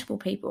multiple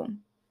people?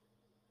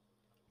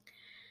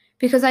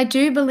 Because I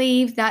do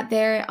believe that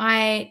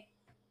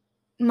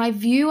my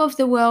view of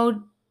the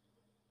world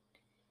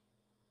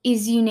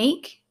is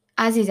unique,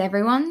 as is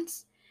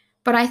everyone's.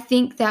 But I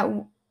think that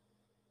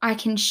I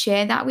can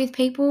share that with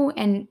people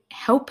and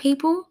help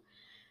people.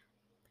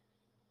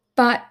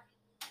 But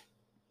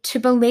to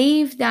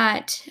believe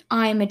that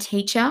I'm a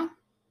teacher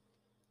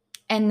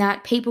and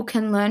that people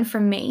can learn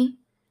from me,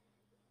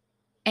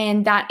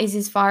 and that is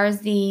as far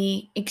as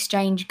the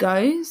exchange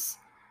goes,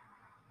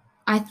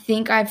 I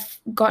think I've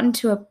gotten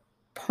to a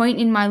point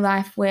in my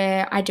life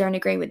where I don't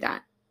agree with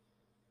that.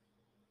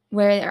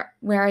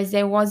 Whereas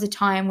there was a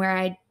time where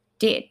I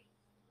did.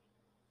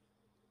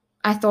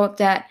 I thought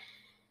that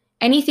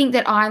anything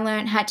that I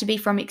learned had to be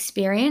from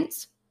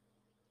experience,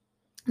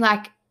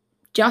 like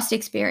just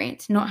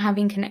experience, not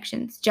having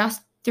connections,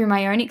 just through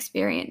my own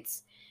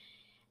experience,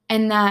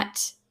 and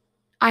that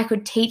I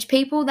could teach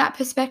people that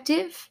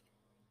perspective,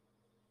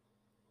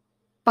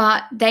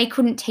 but they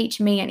couldn't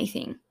teach me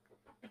anything.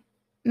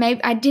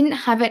 Maybe I didn't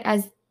have it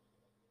as,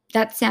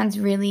 that sounds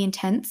really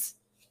intense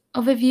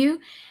of a view,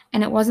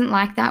 and it wasn't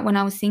like that when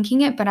I was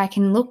thinking it, but I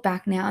can look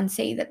back now and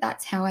see that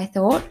that's how I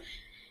thought.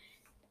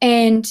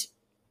 And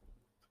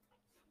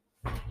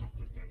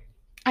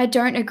I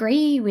don't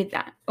agree with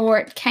that, or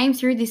it came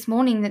through this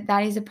morning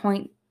that is a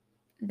point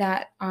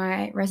that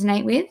I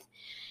resonate with.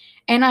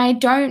 And I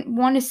don't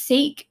want to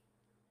seek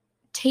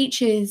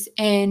teachers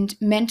and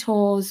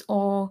mentors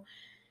or,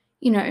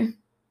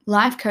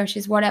 life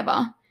coaches,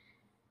 whatever.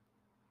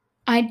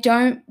 I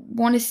don't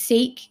want to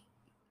seek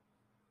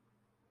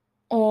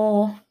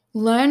or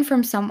learn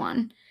from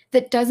someone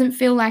that doesn't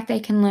feel like they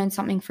can learn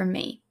something from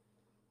me.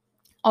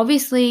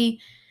 Obviously,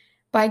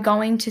 by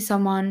going to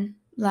someone,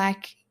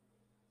 like,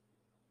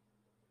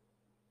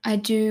 I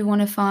do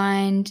want to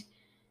find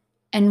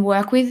and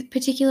work with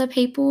particular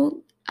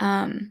people.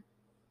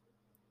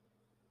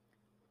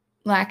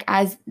 like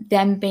as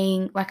them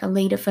being like a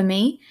leader for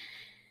me.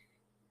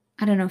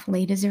 I don't know if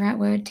leader's the right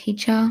word,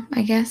 teacher,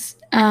 I guess.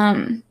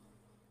 I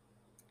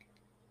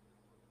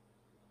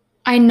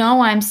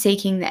know I'm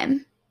seeking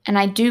them and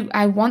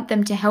I want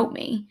them to help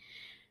me,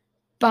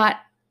 but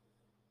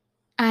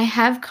I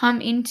have come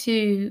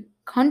into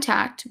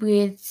contact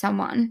with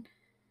someone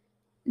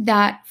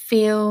that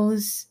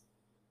feels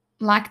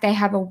like they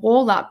have a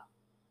wall up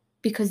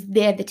because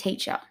they're the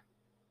teacher.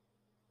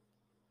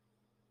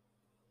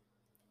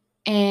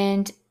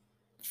 And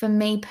for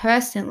me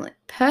personally,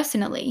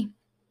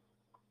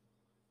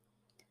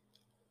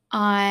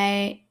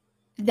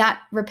 that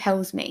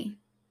repels me.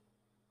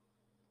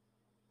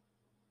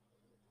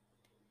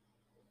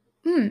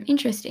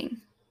 Interesting.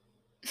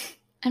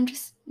 I'm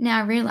just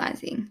now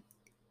realizing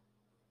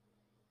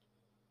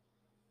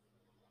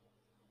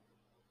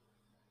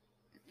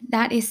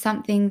that is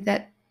something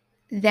that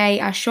they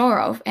are sure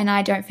of and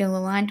I don't feel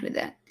aligned with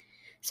it.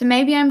 So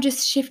maybe I'm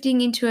just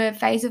shifting into a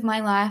phase of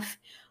my life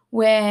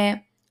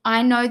where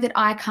I know that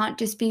I can't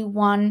just be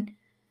one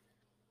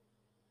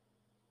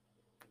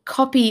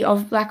copy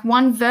of like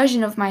one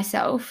version of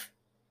myself,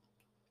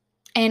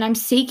 and I'm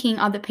seeking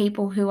other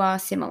people who are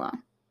similar,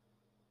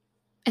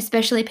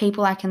 especially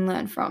people I can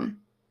learn from.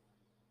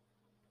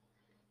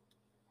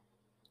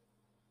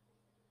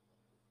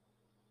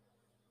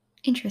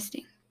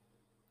 Interesting.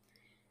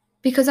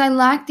 Because I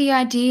like the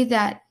idea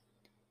that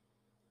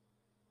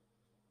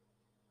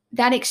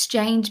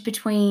exchange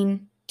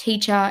between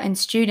teacher and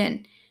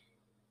student,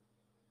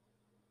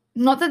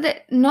 not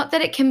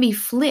that it can be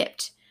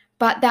flipped,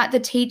 but that the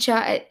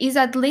teacher is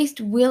at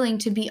least willing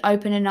to be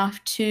open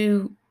enough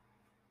to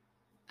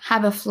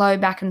have a flow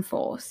back and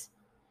forth.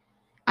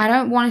 I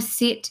don't want to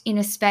sit in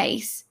a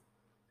space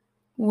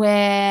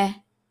where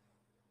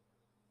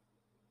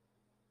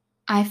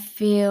I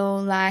feel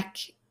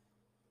like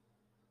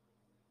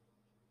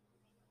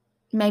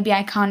maybe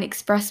I can't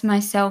express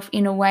myself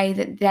in a way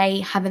that they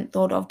haven't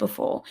thought of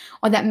before,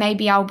 or that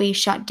maybe I'll be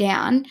shut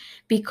down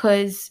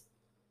because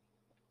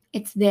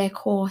it's their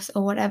course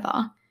or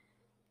whatever,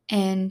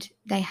 and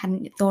they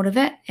hadn't thought of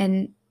it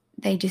and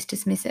they just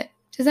dismiss it.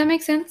 Does that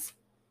make sense?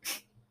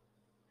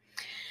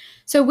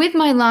 So with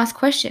my last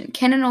question,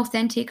 can an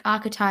authentic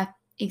archetype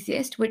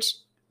exist? Which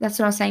that's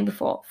what I was saying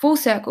before, full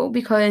circle,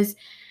 because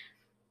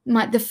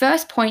the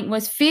first point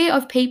was fear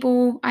of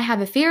people. I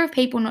have a fear of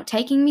people not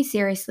taking me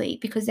seriously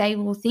because they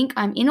will think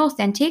I'm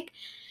inauthentic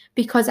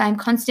because I'm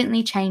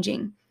constantly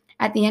changing.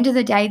 At the end of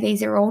the day,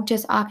 these are all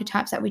just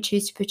archetypes that we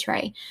choose to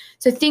portray.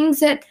 So things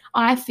that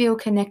I feel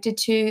connected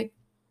to,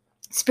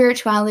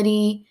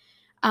 spirituality,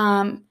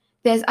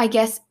 there's, I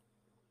guess,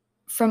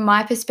 from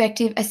my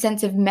perspective, a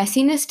sense of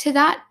messiness to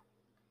that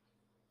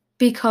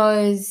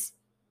because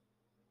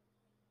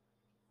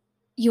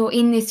you're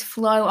in this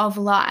flow of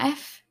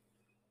life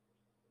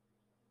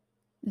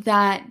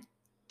that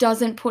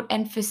doesn't put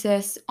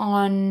emphasis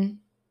on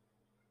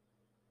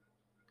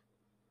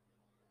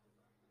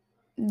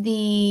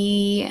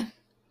the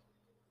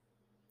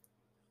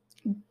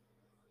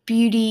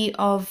beauty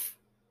of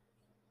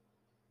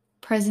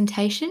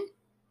presentation.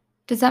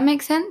 Does that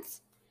make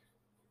sense?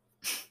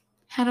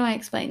 How do I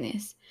explain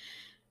this?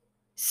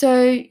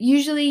 So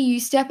usually you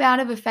step out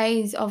of a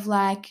phase of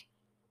like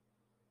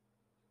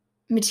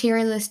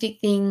materialistic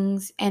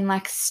things and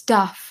like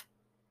stuff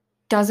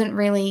doesn't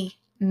really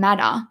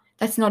matter.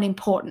 That's not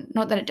important.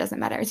 Not that it doesn't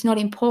matter. It's not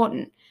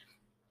important.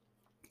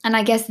 And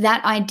I guess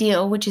that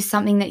ideal, which is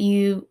something that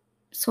you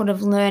sort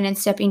of learn and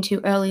step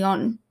into early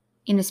on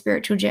in a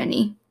spiritual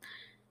journey.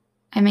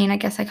 I mean, I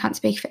guess I can't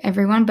speak for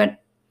everyone,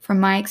 but from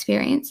my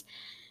experience.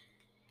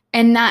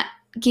 And that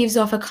gives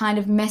off a kind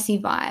of messy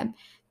vibe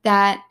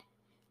that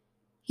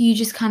you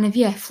just kind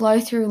of, flow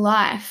through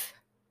life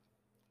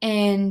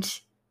and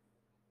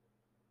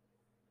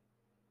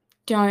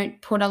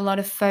don't put a lot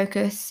of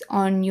focus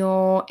on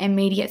your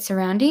immediate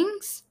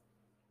surroundings.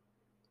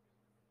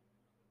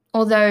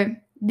 Although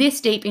this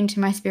deep into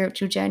my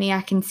spiritual journey,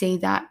 I can see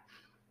that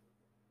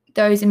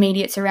those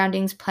immediate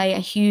surroundings play a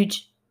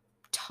huge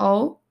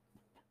toll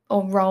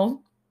or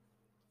role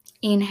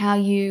in how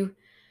you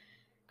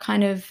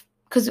kind of,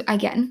 because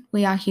again,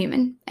 we are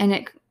human and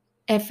it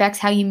affects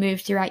how you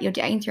move throughout your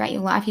day and throughout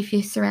your life. If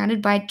you're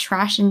surrounded by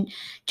trash and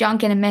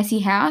junk in a messy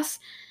house,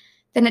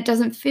 then it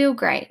doesn't feel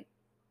great.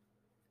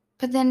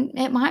 But then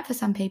it might for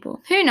some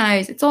people. Who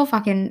knows? It's all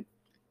fucking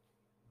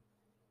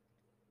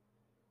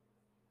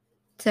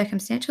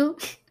circumstantial.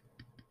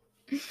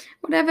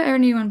 Whatever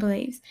anyone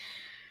believes.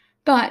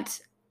 But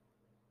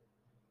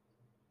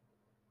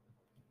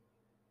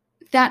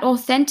that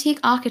authentic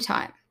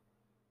archetype,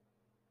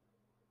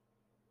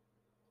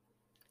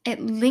 it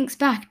links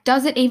back.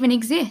 Does it even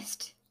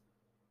exist?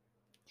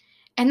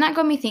 And that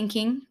got me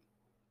thinking.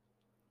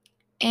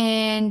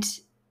 And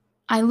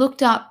I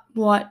looked up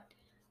what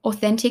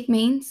authentic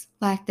means,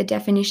 like the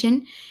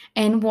definition,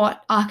 and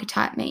what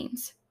archetype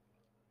means.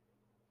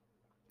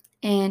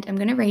 And I'm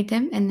going to read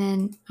them and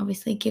then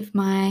obviously give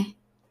my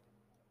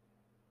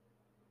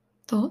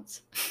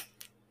thoughts.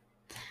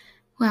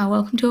 Wow,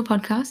 welcome to a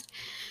podcast.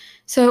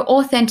 So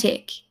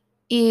authentic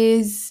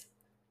is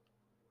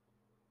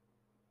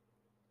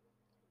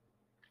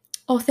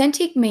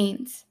Authentic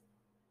means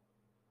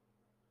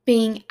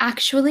being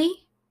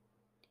actually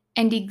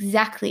and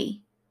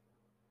exactly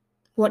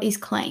what is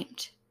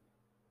claimed.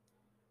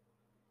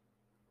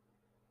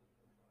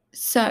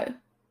 So,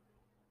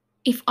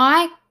 if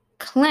I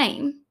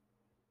claim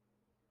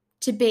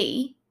to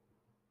be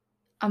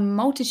a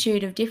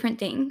multitude of different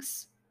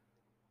things,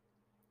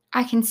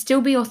 I can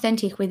still be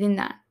authentic within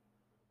that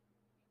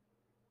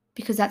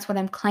because that's what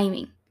I'm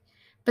claiming.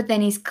 But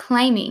then is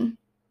claiming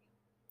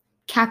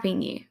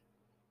capping you?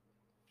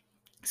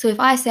 So if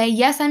I say,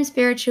 yes, I'm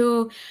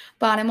spiritual,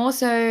 but I'm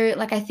also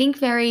I think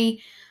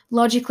very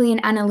logically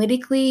and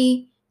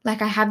analytically, I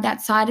have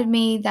that side of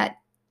me that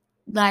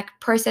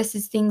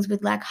processes things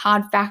with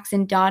hard facts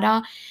and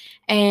data.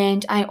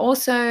 And I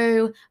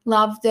also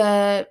love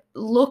the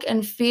look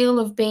and feel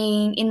of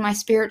being in my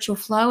spiritual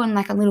flow and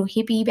a little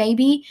hippie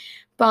baby.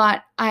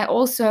 But I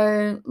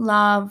also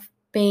love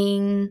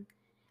being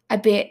a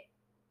bit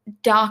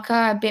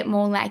darker, a bit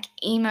more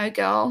emo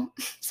girl.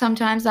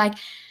 Sometimes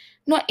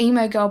not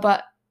emo girl,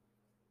 but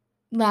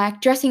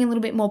dressing a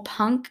little bit more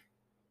punk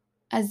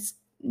as,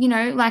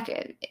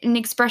 an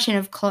expression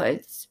of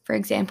clothes, for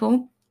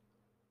example.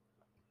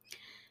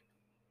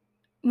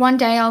 One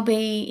day I'll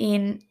be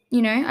in,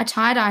 a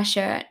tie-dye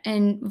shirt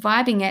and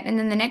vibing it. And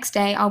then the next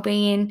day I'll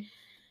be in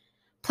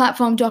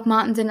platform Doc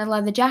Martens and a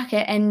leather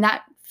jacket, and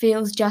that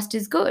feels just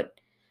as good.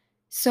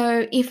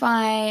 So if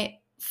I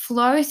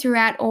flow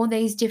throughout all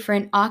these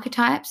different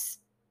archetypes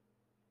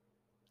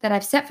that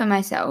I've set for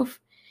myself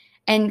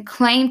and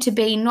claim to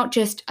be not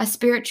just a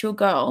spiritual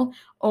girl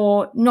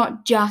or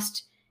not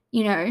just,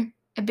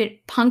 a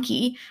bit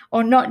punky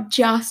or not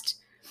just,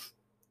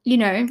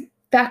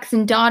 facts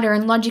and data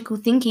and logical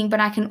thinking,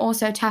 but I can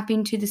also tap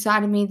into the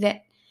side of me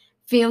that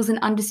feels and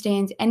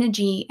understands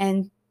energy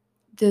and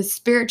the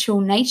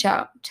spiritual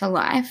nature to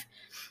life.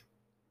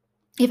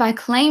 If I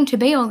claim to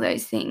be all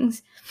those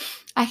things,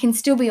 I can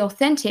still be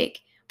authentic,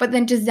 but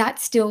then does that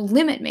still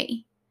limit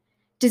me?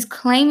 Does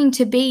claiming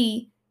to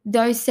be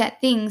those set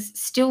things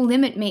still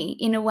limit me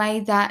in a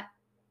way that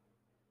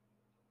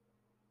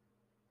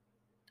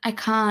I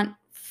can't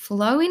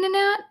flow in and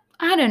out?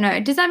 I don't know.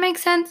 Does that make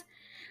sense?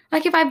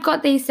 If I've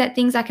got these set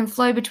things, I can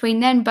flow between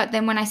them, but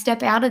then when I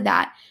step out of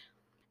that,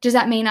 does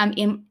that mean I'm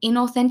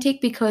inauthentic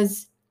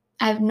because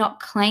I've not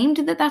claimed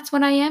that that's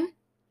what I am?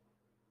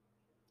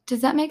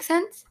 Does that make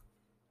sense?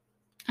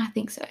 I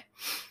think so.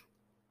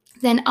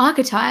 Then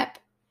archetype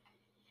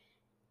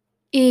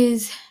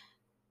is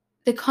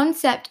the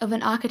concept of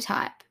an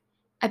archetype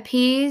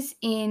appears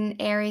in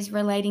areas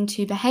relating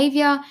to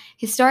behavior,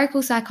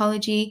 historical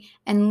psychology,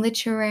 and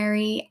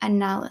literary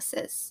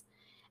analysis.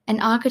 An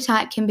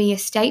archetype can be a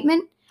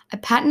statement, a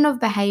pattern of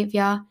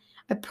behavior,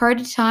 a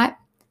prototype,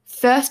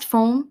 first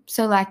form,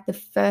 so the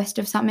first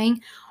of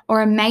something,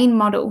 or a main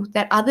model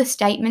that other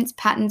statements,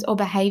 patterns, or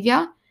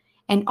behavior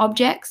and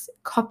objects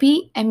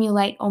copy,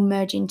 emulate, or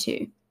merge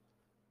into.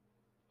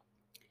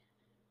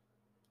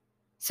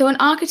 So an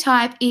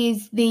archetype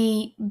is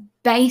the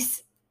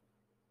base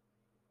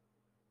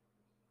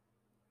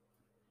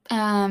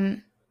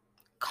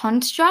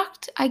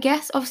construct, I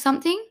guess, of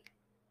something,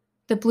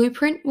 the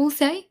blueprint, we'll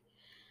say.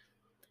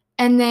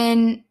 And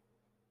then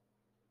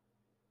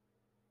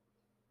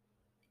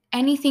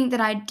anything that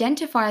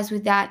identifies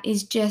with that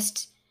is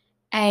just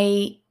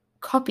a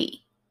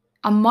copy,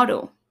 a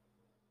model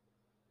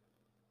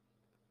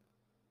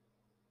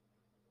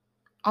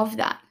of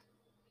that.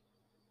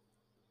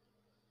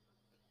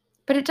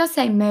 But it does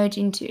say merge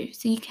into,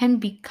 so you can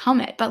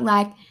become it, but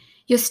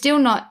you're still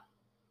not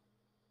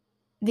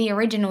the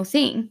original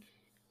thing.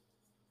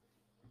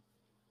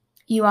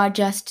 You are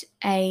just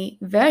a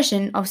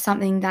version of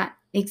something that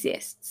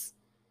exists.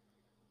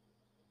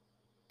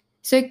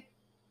 So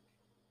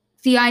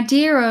the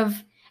idea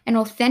of an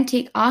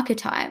authentic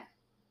archetype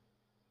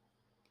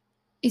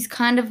is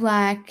kind of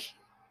I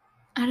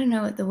don't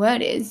know what the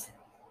word is,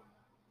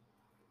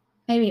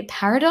 maybe a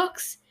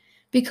paradox,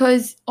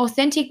 because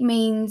authentic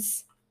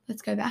means,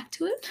 let's go back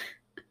to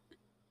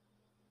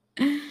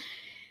it,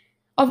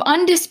 of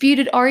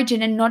undisputed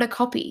origin and not a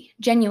copy,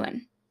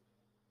 genuine.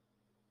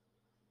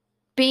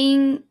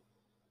 Being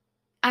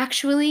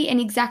actually and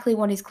exactly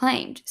what is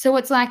claimed. So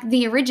it's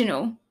the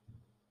original.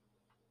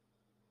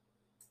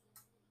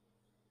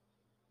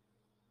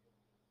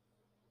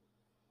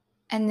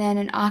 And then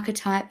an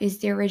archetype is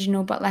the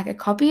original, but a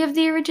copy of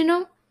the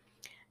original.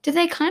 Do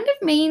they kind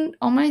of mean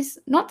almost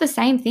not the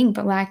same thing,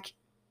 but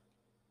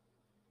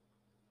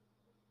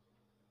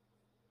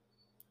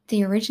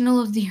the original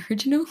of the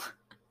original?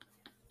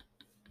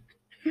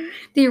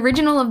 The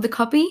original of the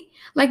copy?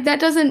 That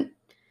doesn't...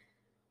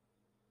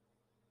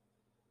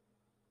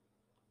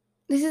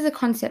 This is a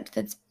concept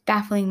that's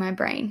baffling my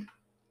brain.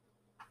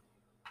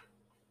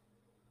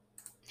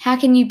 How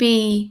can you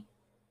be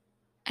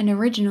an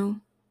original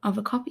of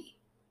a copy?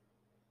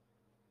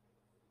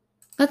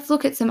 Let's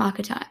look at some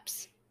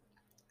archetypes.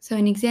 So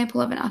an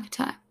example of an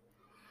archetype.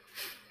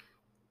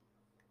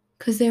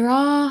 Because there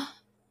are,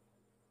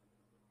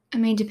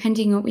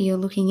 depending on what you're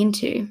looking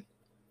into,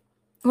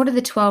 what are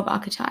the 12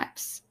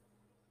 archetypes?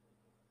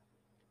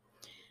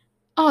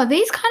 Oh,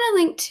 these kind of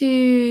link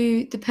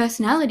to the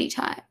personality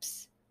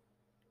types.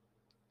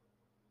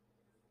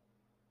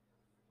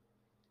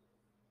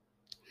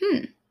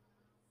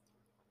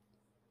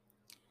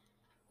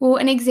 Well,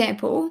 an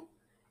example.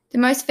 The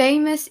most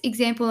famous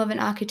example of an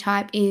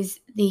archetype is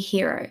the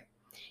hero.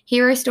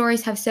 Hero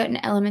stories have certain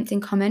elements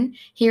in common.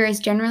 Heroes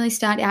generally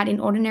start out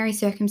in ordinary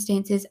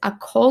circumstances, are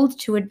called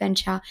to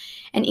adventure,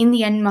 and in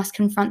the end must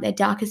confront their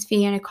darkest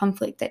fear in a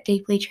conflict that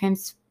deeply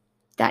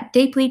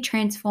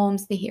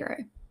transforms the hero.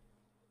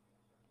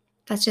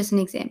 That's just an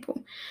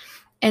example.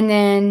 And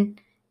then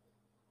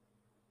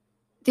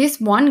this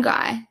one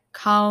guy,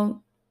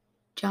 Carl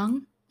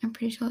Jung, I'm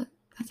pretty sure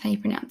that's how you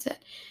pronounce it.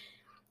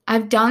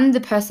 I've done the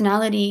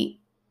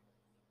personality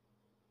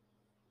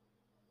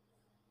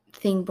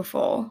thing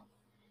before,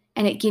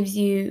 and it gives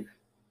you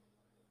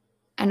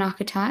an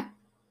archetype.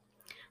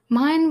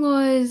 Mine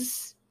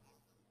was,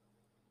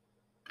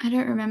 I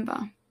don't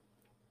remember.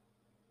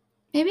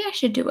 Maybe I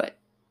should do it.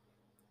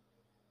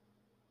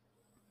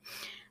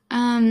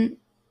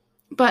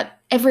 But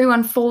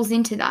everyone falls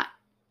into that.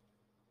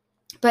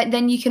 But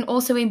then you can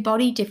also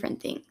embody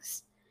different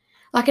things.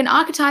 Like an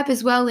archetype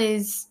as well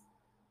is,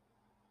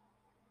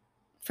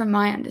 from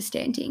my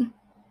understanding,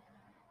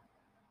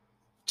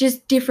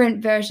 just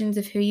different versions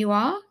of who you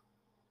are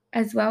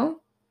as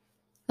well.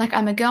 Like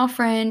I'm a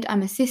girlfriend,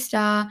 I'm a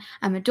sister,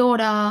 I'm a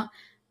daughter,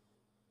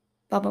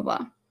 blah, blah,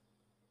 blah.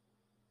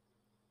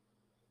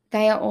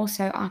 They are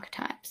also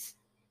archetypes,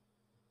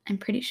 I'm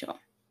pretty sure.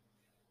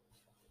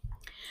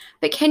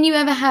 But can you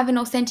ever have an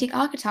authentic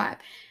archetype?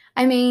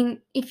 I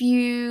mean,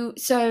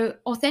 so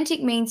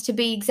authentic means to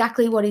be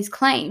exactly what is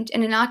claimed,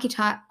 and an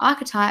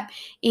archetype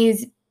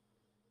is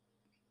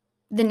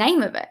the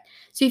name of it.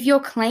 So if you're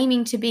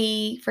claiming to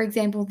be, for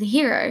example, the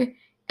hero,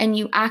 and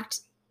you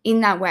act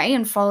in that way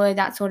and follow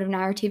that sort of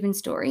narrative and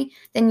story,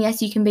 then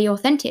yes, you can be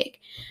authentic.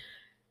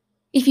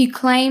 If you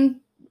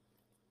claim,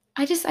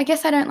 I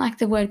guess I don't like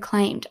the word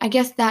claimed. I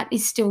guess that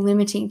is still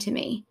limiting to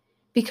me,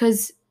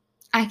 because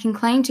I can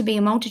claim to be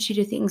a multitude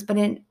of things, but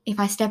if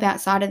I step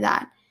outside of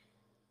that,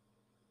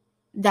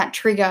 that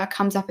trigger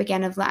comes up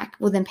again of like,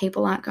 well, then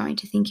people aren't going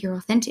to think you're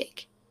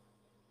authentic.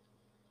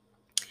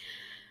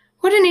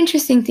 What an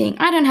interesting thing.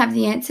 I don't have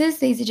the answers.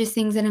 These are just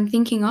things that I'm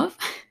thinking of.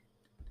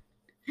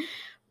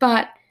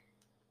 But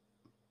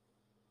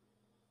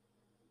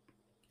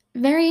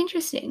very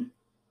interesting.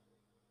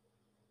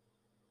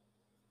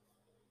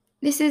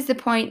 This is the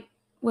point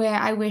where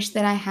I wish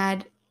that I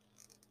had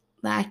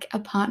like a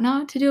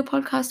partner to do a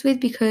podcast with,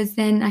 because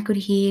then I could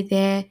hear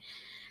their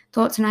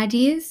thoughts and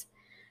ideas.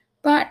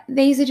 But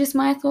these are just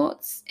my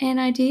thoughts and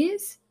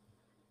ideas.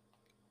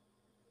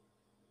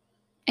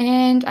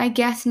 And I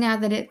guess now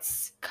that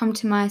it's come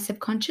to my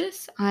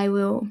subconscious, I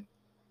will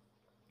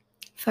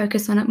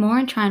focus on it more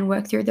and try and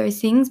work through those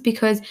things,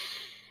 because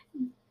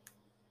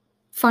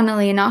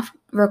funnily enough,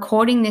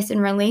 recording this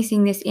and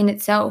releasing this in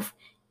itself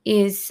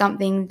is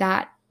something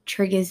that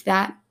triggers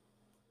that.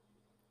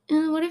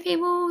 What if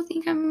people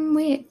think I'm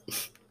weird?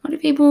 What if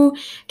people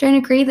don't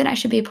agree that I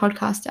should be a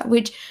podcaster?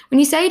 Which, when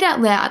you say it out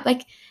loud,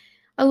 like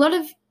a lot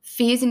of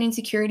fears and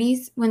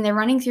insecurities, when they're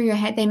running through your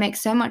head, they make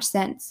so much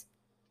sense.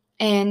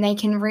 And they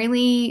can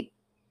really,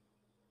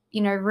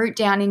 root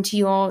down into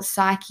your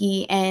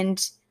psyche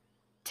and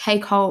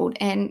take hold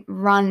and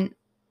run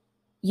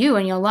you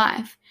and your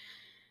life.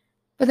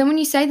 But then when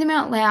you say them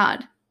out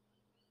loud,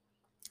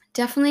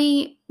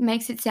 definitely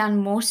makes it sound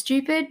more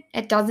stupid.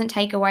 It doesn't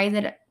take away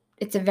that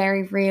it's a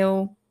very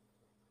real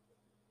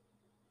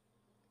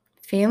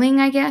feeling,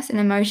 I guess, an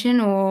emotion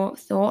or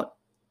thought,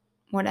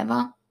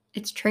 whatever.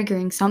 It's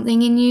triggering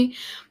something in you.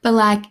 But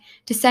like,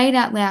 to say it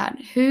out loud,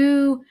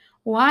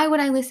 why would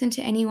I listen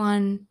to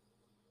anyone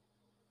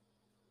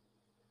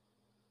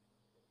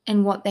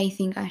and what they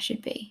think I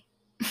should be?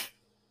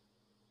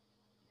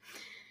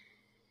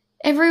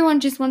 Everyone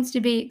just wants to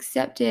be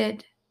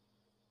accepted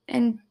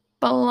and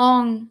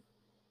belong.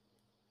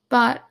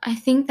 But I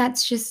think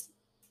that's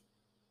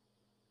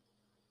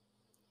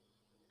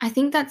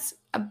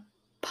a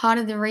part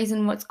of the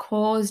reason what's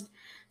caused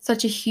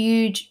such a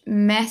huge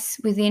mess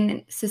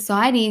within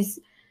society is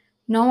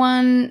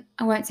I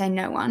won't say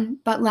no one,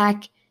 but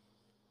like,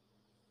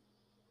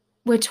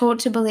 we're taught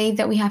to believe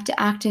that we have to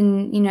act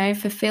and,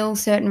 fulfill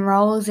certain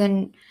roles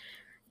and,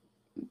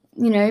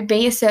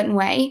 be a certain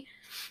way.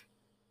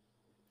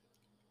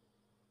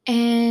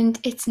 And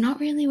it's not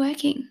really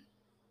working.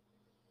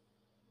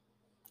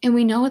 And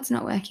we know it's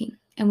not working.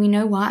 And we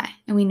know why.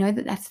 And we know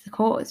that that's the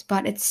cause.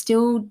 But it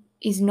still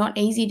is not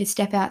easy to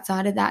step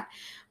outside of that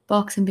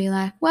box and be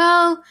like,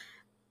 well,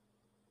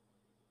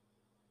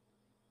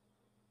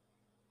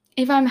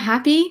 if I'm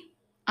happy,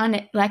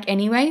 if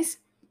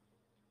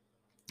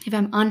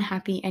I'm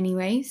unhappy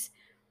anyways,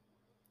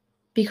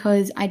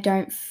 because I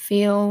don't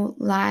feel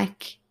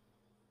like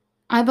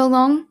I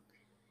belong,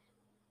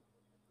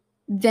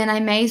 then I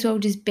may as well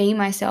just be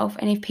myself.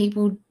 And if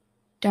people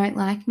don't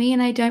like me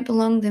and I don't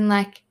belong, then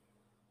like,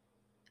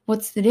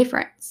 what's the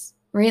difference,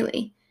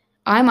 really?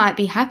 I might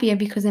be happier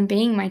because I'm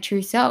being my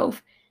true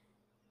self,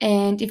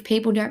 And if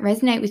people don't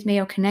resonate with me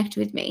or connect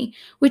with me,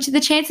 which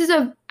the chances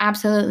of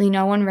absolutely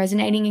no one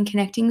resonating and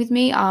connecting with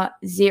me are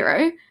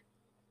zero,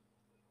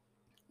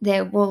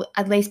 there will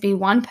at least be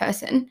one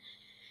person.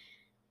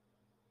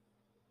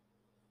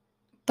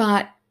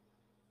 But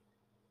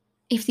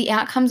if the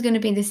outcome's going to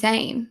be the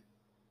same,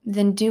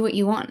 then do what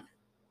you want.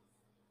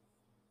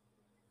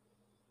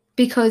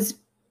 Because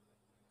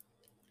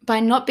by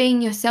not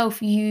being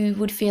yourself, you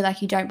would feel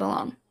like you don't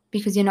belong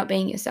because you're not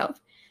being yourself.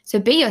 So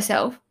be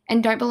yourself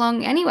and don't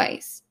belong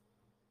anyways,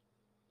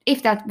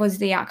 if that was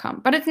the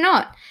outcome. But it's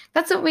not.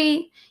 That's what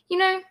we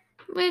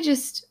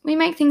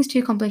make things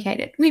too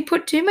complicated. We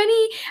put too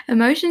many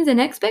emotions and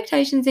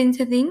expectations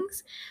into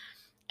things,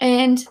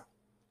 and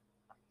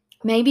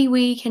maybe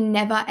we can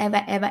never,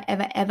 ever, ever,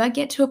 ever, ever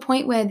get to a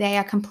point where they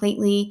are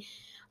completely,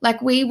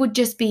 like, we would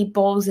just be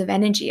balls of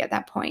energy at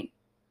that point.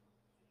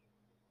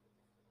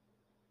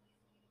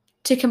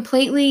 To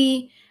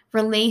completely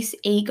release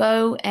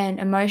ego and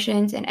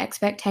emotions and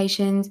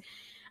expectations,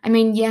 I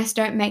mean, yes,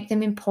 don't make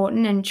them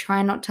important and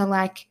try not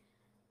to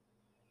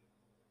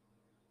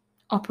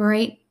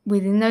operate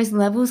within those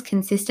levels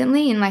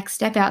consistently and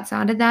step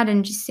outside of that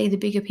and just see the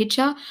bigger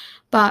picture.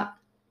 But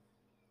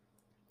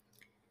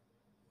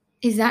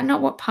is that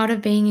not what part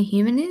of being a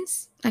human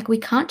is? We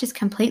can't just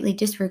completely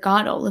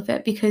disregard all of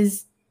it,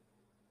 because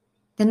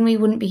then we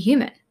wouldn't be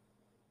human.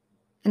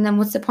 And then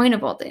what's the point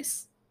of all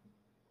this?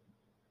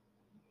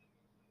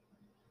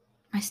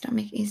 My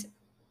stomach is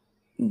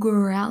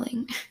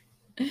growling.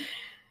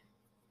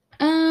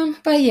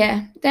 But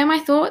yeah, they're my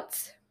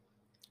thoughts.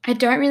 I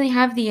don't really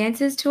have the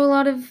answers to a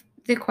lot of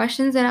the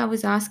questions that I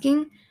was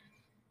asking.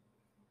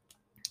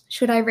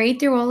 Should I read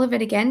through all of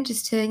it again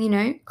just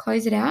to,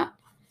 close it out?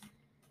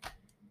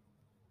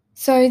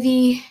 So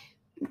the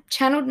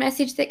channeled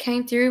message that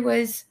came through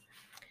was,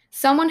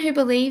 someone who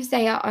believes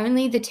they are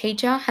only the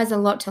teacher has a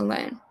lot to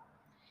learn.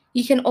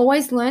 You can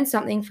always learn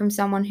something from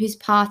someone whose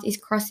path is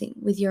crossing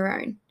with your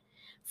own.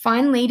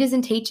 Find leaders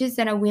and teachers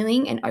that are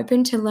willing and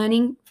open to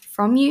learning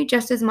from you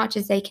just as much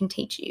as they can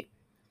teach you.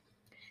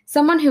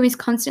 Someone who is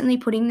constantly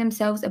putting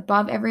themselves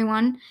above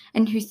everyone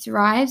and who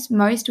thrives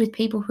most with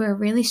people who are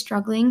really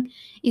struggling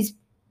is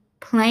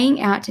playing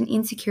out an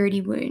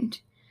insecurity wound.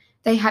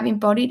 They have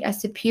embodied a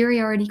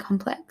superiority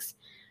complex.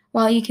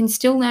 While you can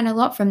still learn a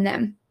lot from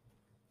them,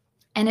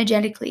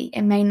 energetically,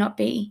 it may not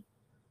be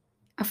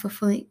a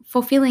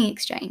fulfilling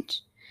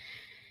exchange.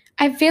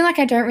 I feel like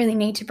I don't really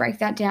need to break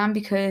that down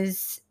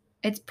because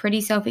it's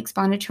pretty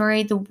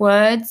self-explanatory.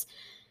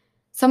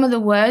 Some of the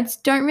words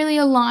don't really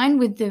align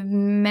with the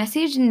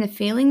message and the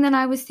feeling that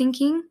I was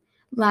thinking.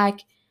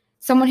 Like,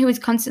 someone who is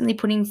constantly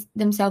putting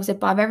themselves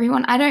above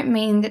everyone, I don't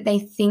mean that they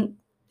think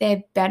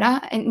they're better.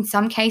 And in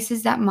some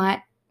cases that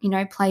might,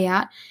 play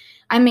out.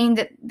 I mean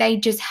that they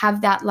just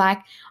have that,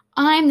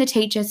 I'm the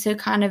teacher, so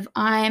kind of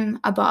I'm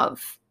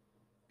above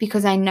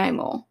because I know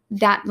more.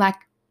 That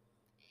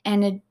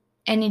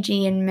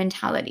energy and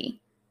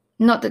mentality.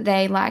 Not that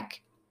they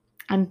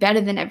I'm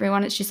better than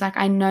everyone. It's just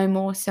I know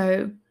more,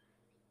 so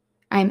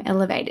I'm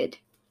elevated,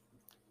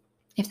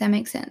 if that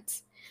makes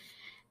sense.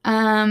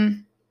 Yeah.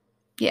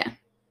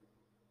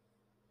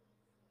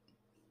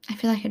 I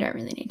feel like I don't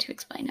really need to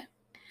explain it.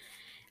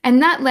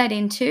 And that led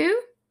into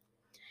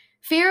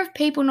fear of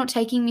people not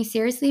taking me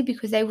seriously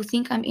because they will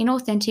think I'm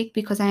inauthentic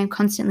because I am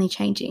constantly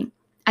changing.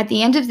 At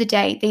the end of the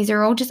day, these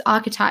are all just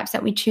archetypes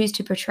that we choose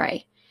to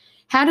portray.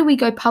 How do we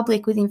go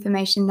public with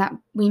information that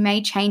we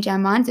may change our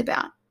minds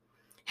about?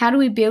 How do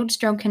we build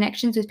strong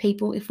connections with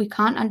people if we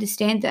can't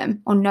understand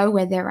them or know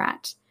where they're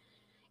at?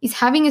 Is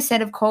having a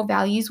set of core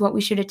values what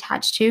we should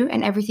attach to,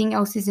 and everything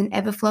else is an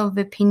everflow of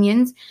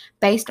opinions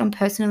based on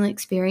personal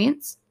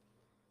experience?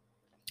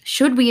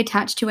 Should we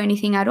attach to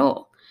anything at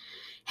all?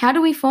 How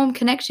do we form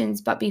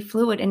connections but be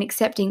fluid and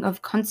accepting of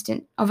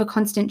a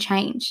constant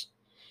change?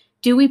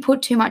 Do we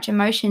put too much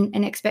emotion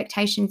and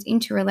expectations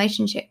into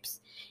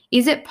relationships?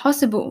 Is it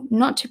possible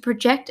not to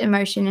project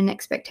emotion and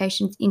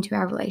expectations into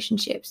our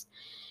relationships?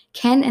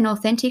 Can an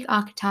authentic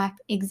archetype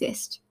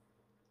exist?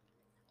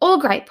 All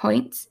great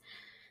points.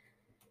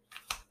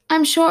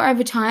 I'm sure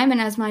over time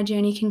and as my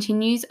journey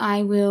continues,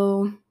 I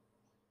will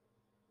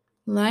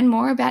learn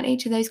more about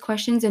each of those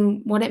questions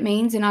and what it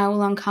means, and I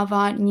will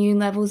uncover new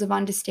levels of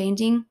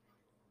understanding.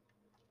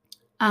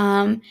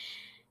 And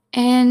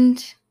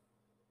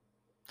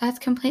that's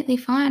completely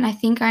fine. I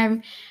think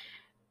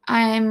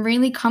I'm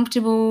really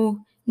comfortable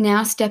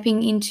now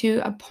stepping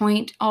into a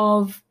point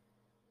of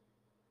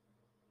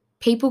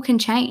people can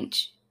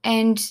change.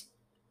 And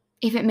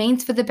if it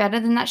means for the better,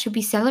 then that should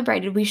be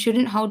celebrated. We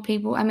shouldn't hold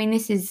people. I mean,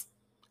 this is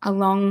a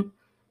long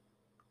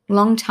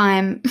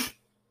time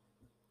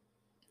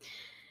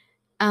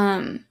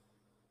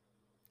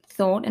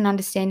thought and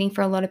understanding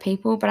for a lot of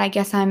people, but I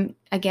guess I'm,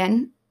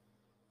 again,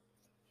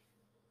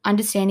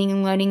 understanding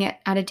and learning it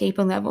at a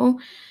deeper level.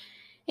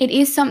 It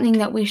is something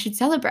that we should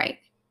celebrate,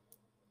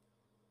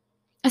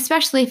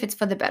 especially if it's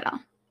for the better.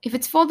 If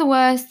it's for the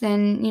worse,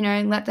 then,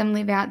 let them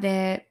live out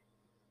their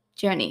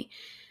journey.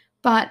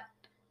 But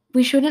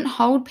we shouldn't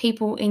hold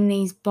people in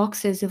these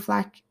boxes of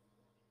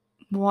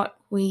what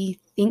we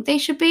think they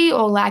should be,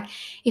 or like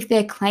if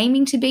they're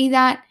claiming to be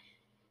that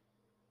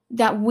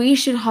we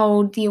should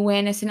hold the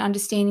awareness and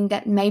understanding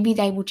that maybe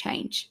they will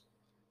change.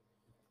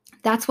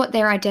 That's what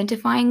they're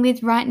identifying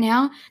with right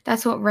now.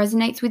 That's what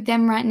resonates with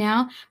them right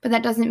now. But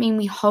that doesn't mean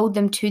we hold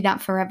them to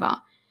that forever.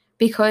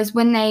 Because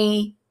when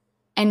they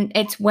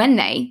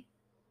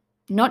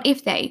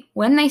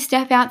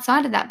step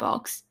outside of that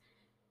box,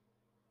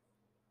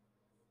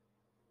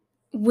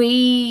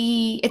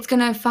 it's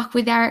going to fuck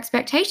with our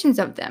expectations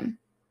of them.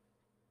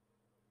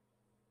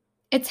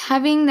 It's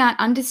having that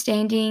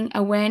understanding,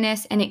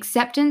 awareness, and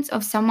acceptance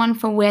of someone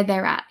for where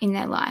they're at in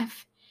their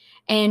life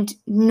and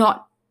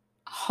not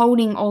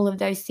holding all of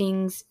those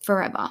things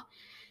forever.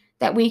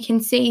 That we can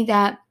see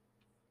that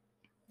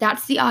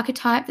that's the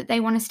archetype that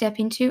they want to step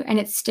into and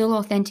it's still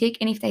authentic.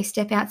 And if they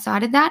step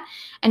outside of that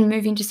and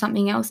move into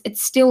something else,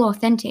 it's still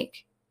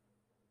authentic.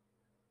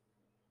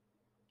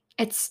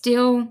 It's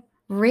still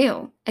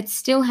real. It's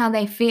still how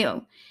they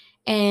feel.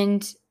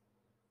 And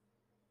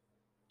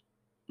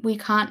we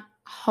can't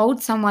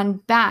hold someone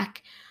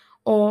back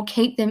or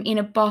keep them in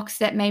a box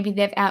that maybe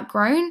they've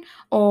outgrown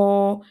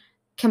or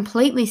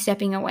completely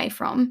stepping away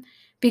from,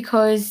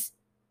 because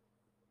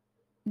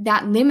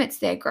that limits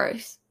their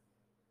growth.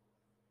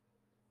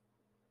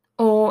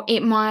 Or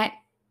it might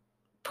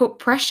put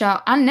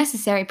pressure,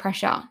 unnecessary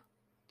pressure,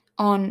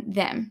 on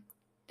them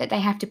that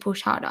they have to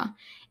push harder.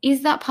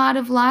 Is that part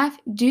of life?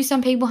 Do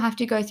some people have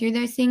to go through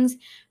those things?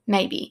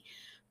 Maybe.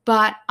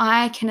 But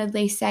I can at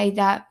least say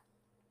that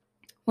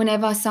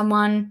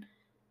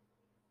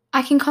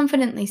I can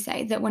confidently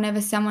say that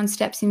whenever someone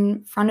steps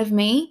in front of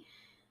me,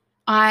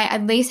 I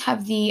at least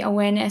have the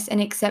awareness and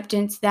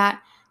acceptance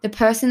that the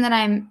person that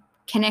I'm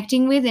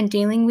connecting with and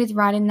dealing with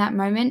right in that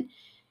moment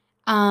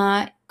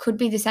could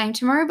be the same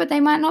tomorrow, but they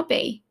might not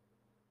be.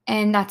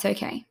 And that's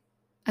okay.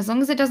 As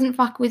long as it doesn't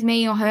fuck with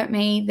me or hurt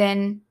me,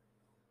 then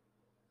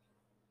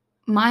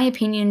my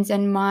opinions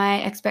and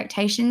my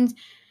expectations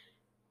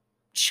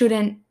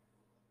shouldn't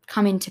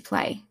come into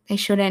play. They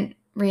shouldn't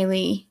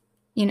really,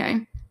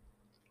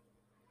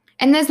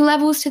 And there's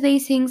levels to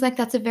these things. Like,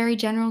 that's a very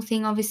general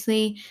thing,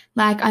 obviously.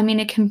 Like, I'm in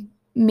a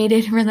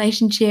committed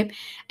relationship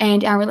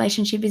and our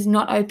relationship is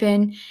not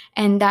open,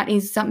 and that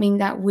is something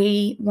that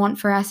we want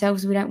for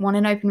ourselves. We don't want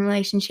an open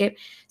relationship.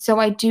 So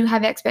I do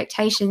have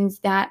expectations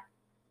that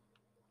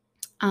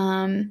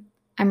I'm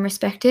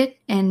respected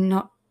and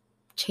not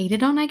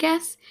cheated on, I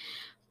guess.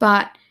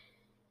 But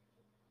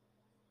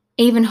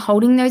even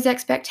holding those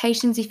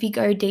expectations, if you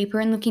go deeper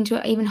and look into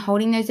it, even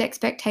holding those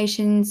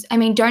expectations, I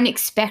mean, don't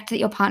expect that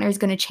your partner is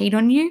going to cheat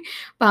on you,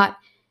 but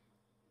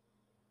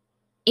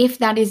if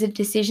that is a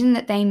decision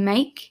that they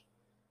make,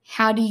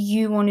 how do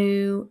you want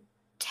to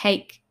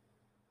take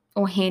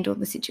or handle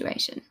the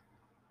situation?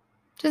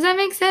 Does that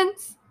make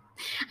sense?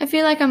 I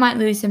feel like I might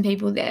lose some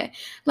people there.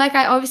 Like,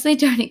 I obviously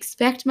don't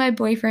expect my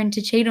boyfriend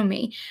to cheat on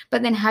me,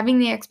 but then having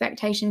the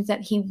expectations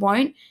that he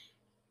won't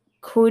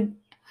could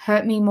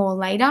hurt me more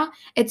later.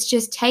 It's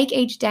just take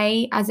each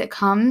day as it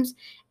comes,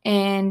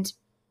 and,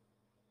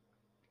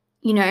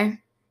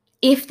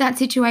 if that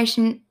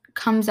situation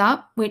comes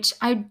up, which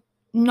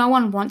no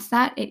one wants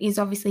that. It is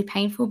obviously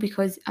painful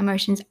because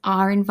emotions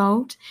are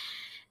involved.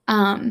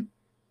 But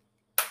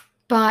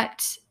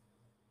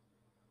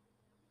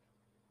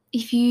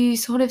if you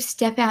sort of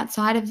step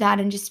outside of that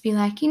and just be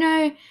like,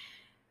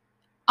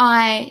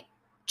 I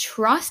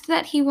trust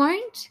that he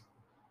won't,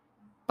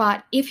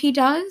 but if he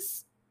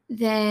does,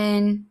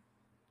 then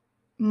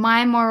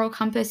my moral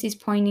compass is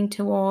pointing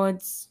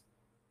towards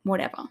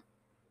whatever.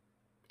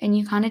 And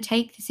you kind of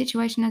take the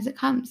situation as it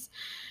comes.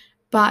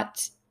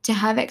 But to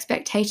have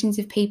expectations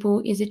of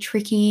people is a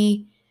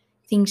tricky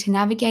thing to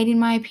navigate, in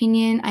my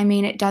opinion. I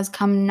mean, it does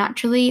come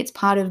naturally. It's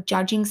part of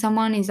judging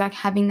someone, is like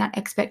having that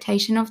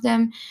expectation of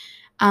them.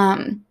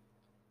 And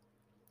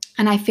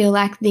I feel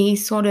like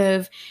these sort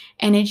of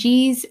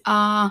energies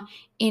are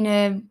in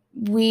a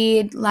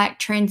weird, like,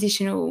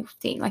 transitional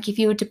thing. Like, if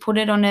you were to put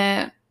it on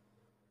a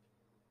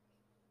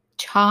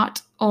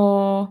chart,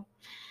 or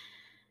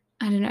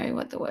I don't know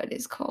what the word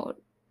is called,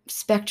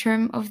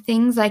 spectrum of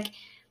things, like,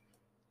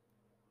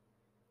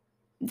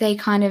 they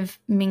kind of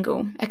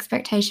mingle.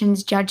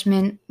 Expectations,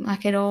 judgment,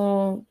 like, it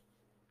all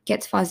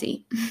gets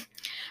fuzzy.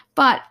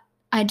 But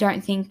I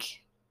don't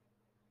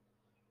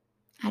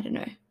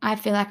know. I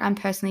feel like I'm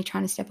personally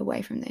trying to step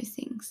away from those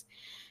things,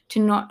 to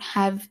not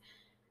have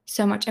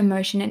so much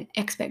emotion and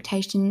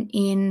expectation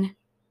in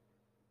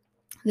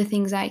the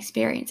things I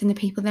experience and the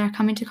people that I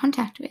come into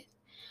contact with.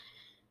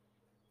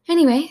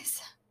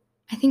 Anyways,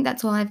 I think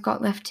that's all I've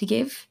got left to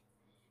give.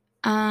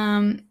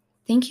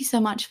 Thank you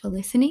so much for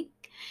listening.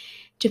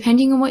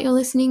 Depending on what you're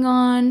listening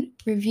on,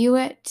 review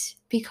it,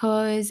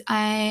 because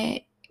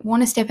I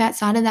want to step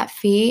outside of that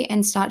fear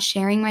and start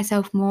sharing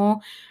myself more.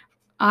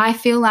 I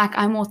feel like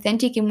I'm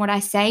authentic in what I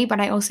say,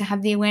 but I also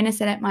have the awareness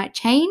that it might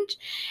change,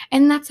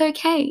 and that's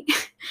okay.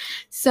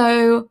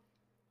 So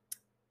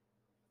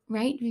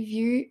rate,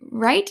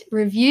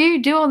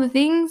 review, do all the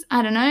things.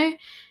 I don't know.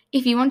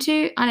 If you want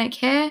to, I don't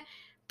care.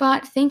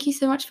 But thank you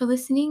so much for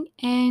listening,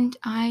 and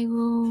I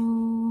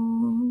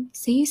will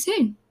see you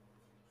soon.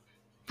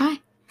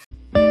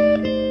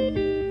 Bye.